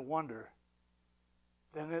cause you to wonder,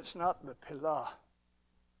 then it's not the pilah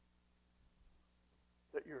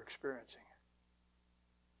that you're experiencing.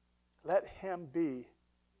 Let Him be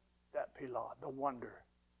that pilah, the wonder,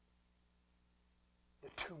 the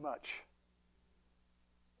too much,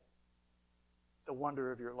 the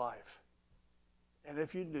wonder of your life. And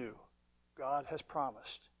if you do, God has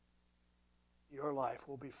promised your life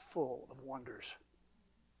will be full of wonders,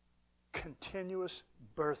 continuous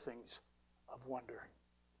birthings of wonder.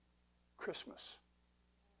 Christmas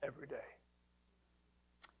every day.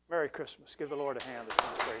 Merry Christmas. Give the Lord a hand this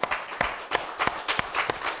morning.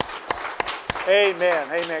 Amen.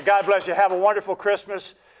 Amen. God bless you. Have a wonderful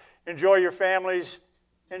Christmas. Enjoy your families.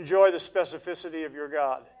 Enjoy the specificity of your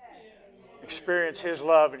God. Experience His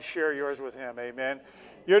love and share yours with Him. Amen.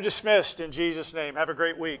 You're dismissed in Jesus' name. Have a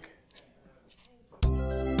great week.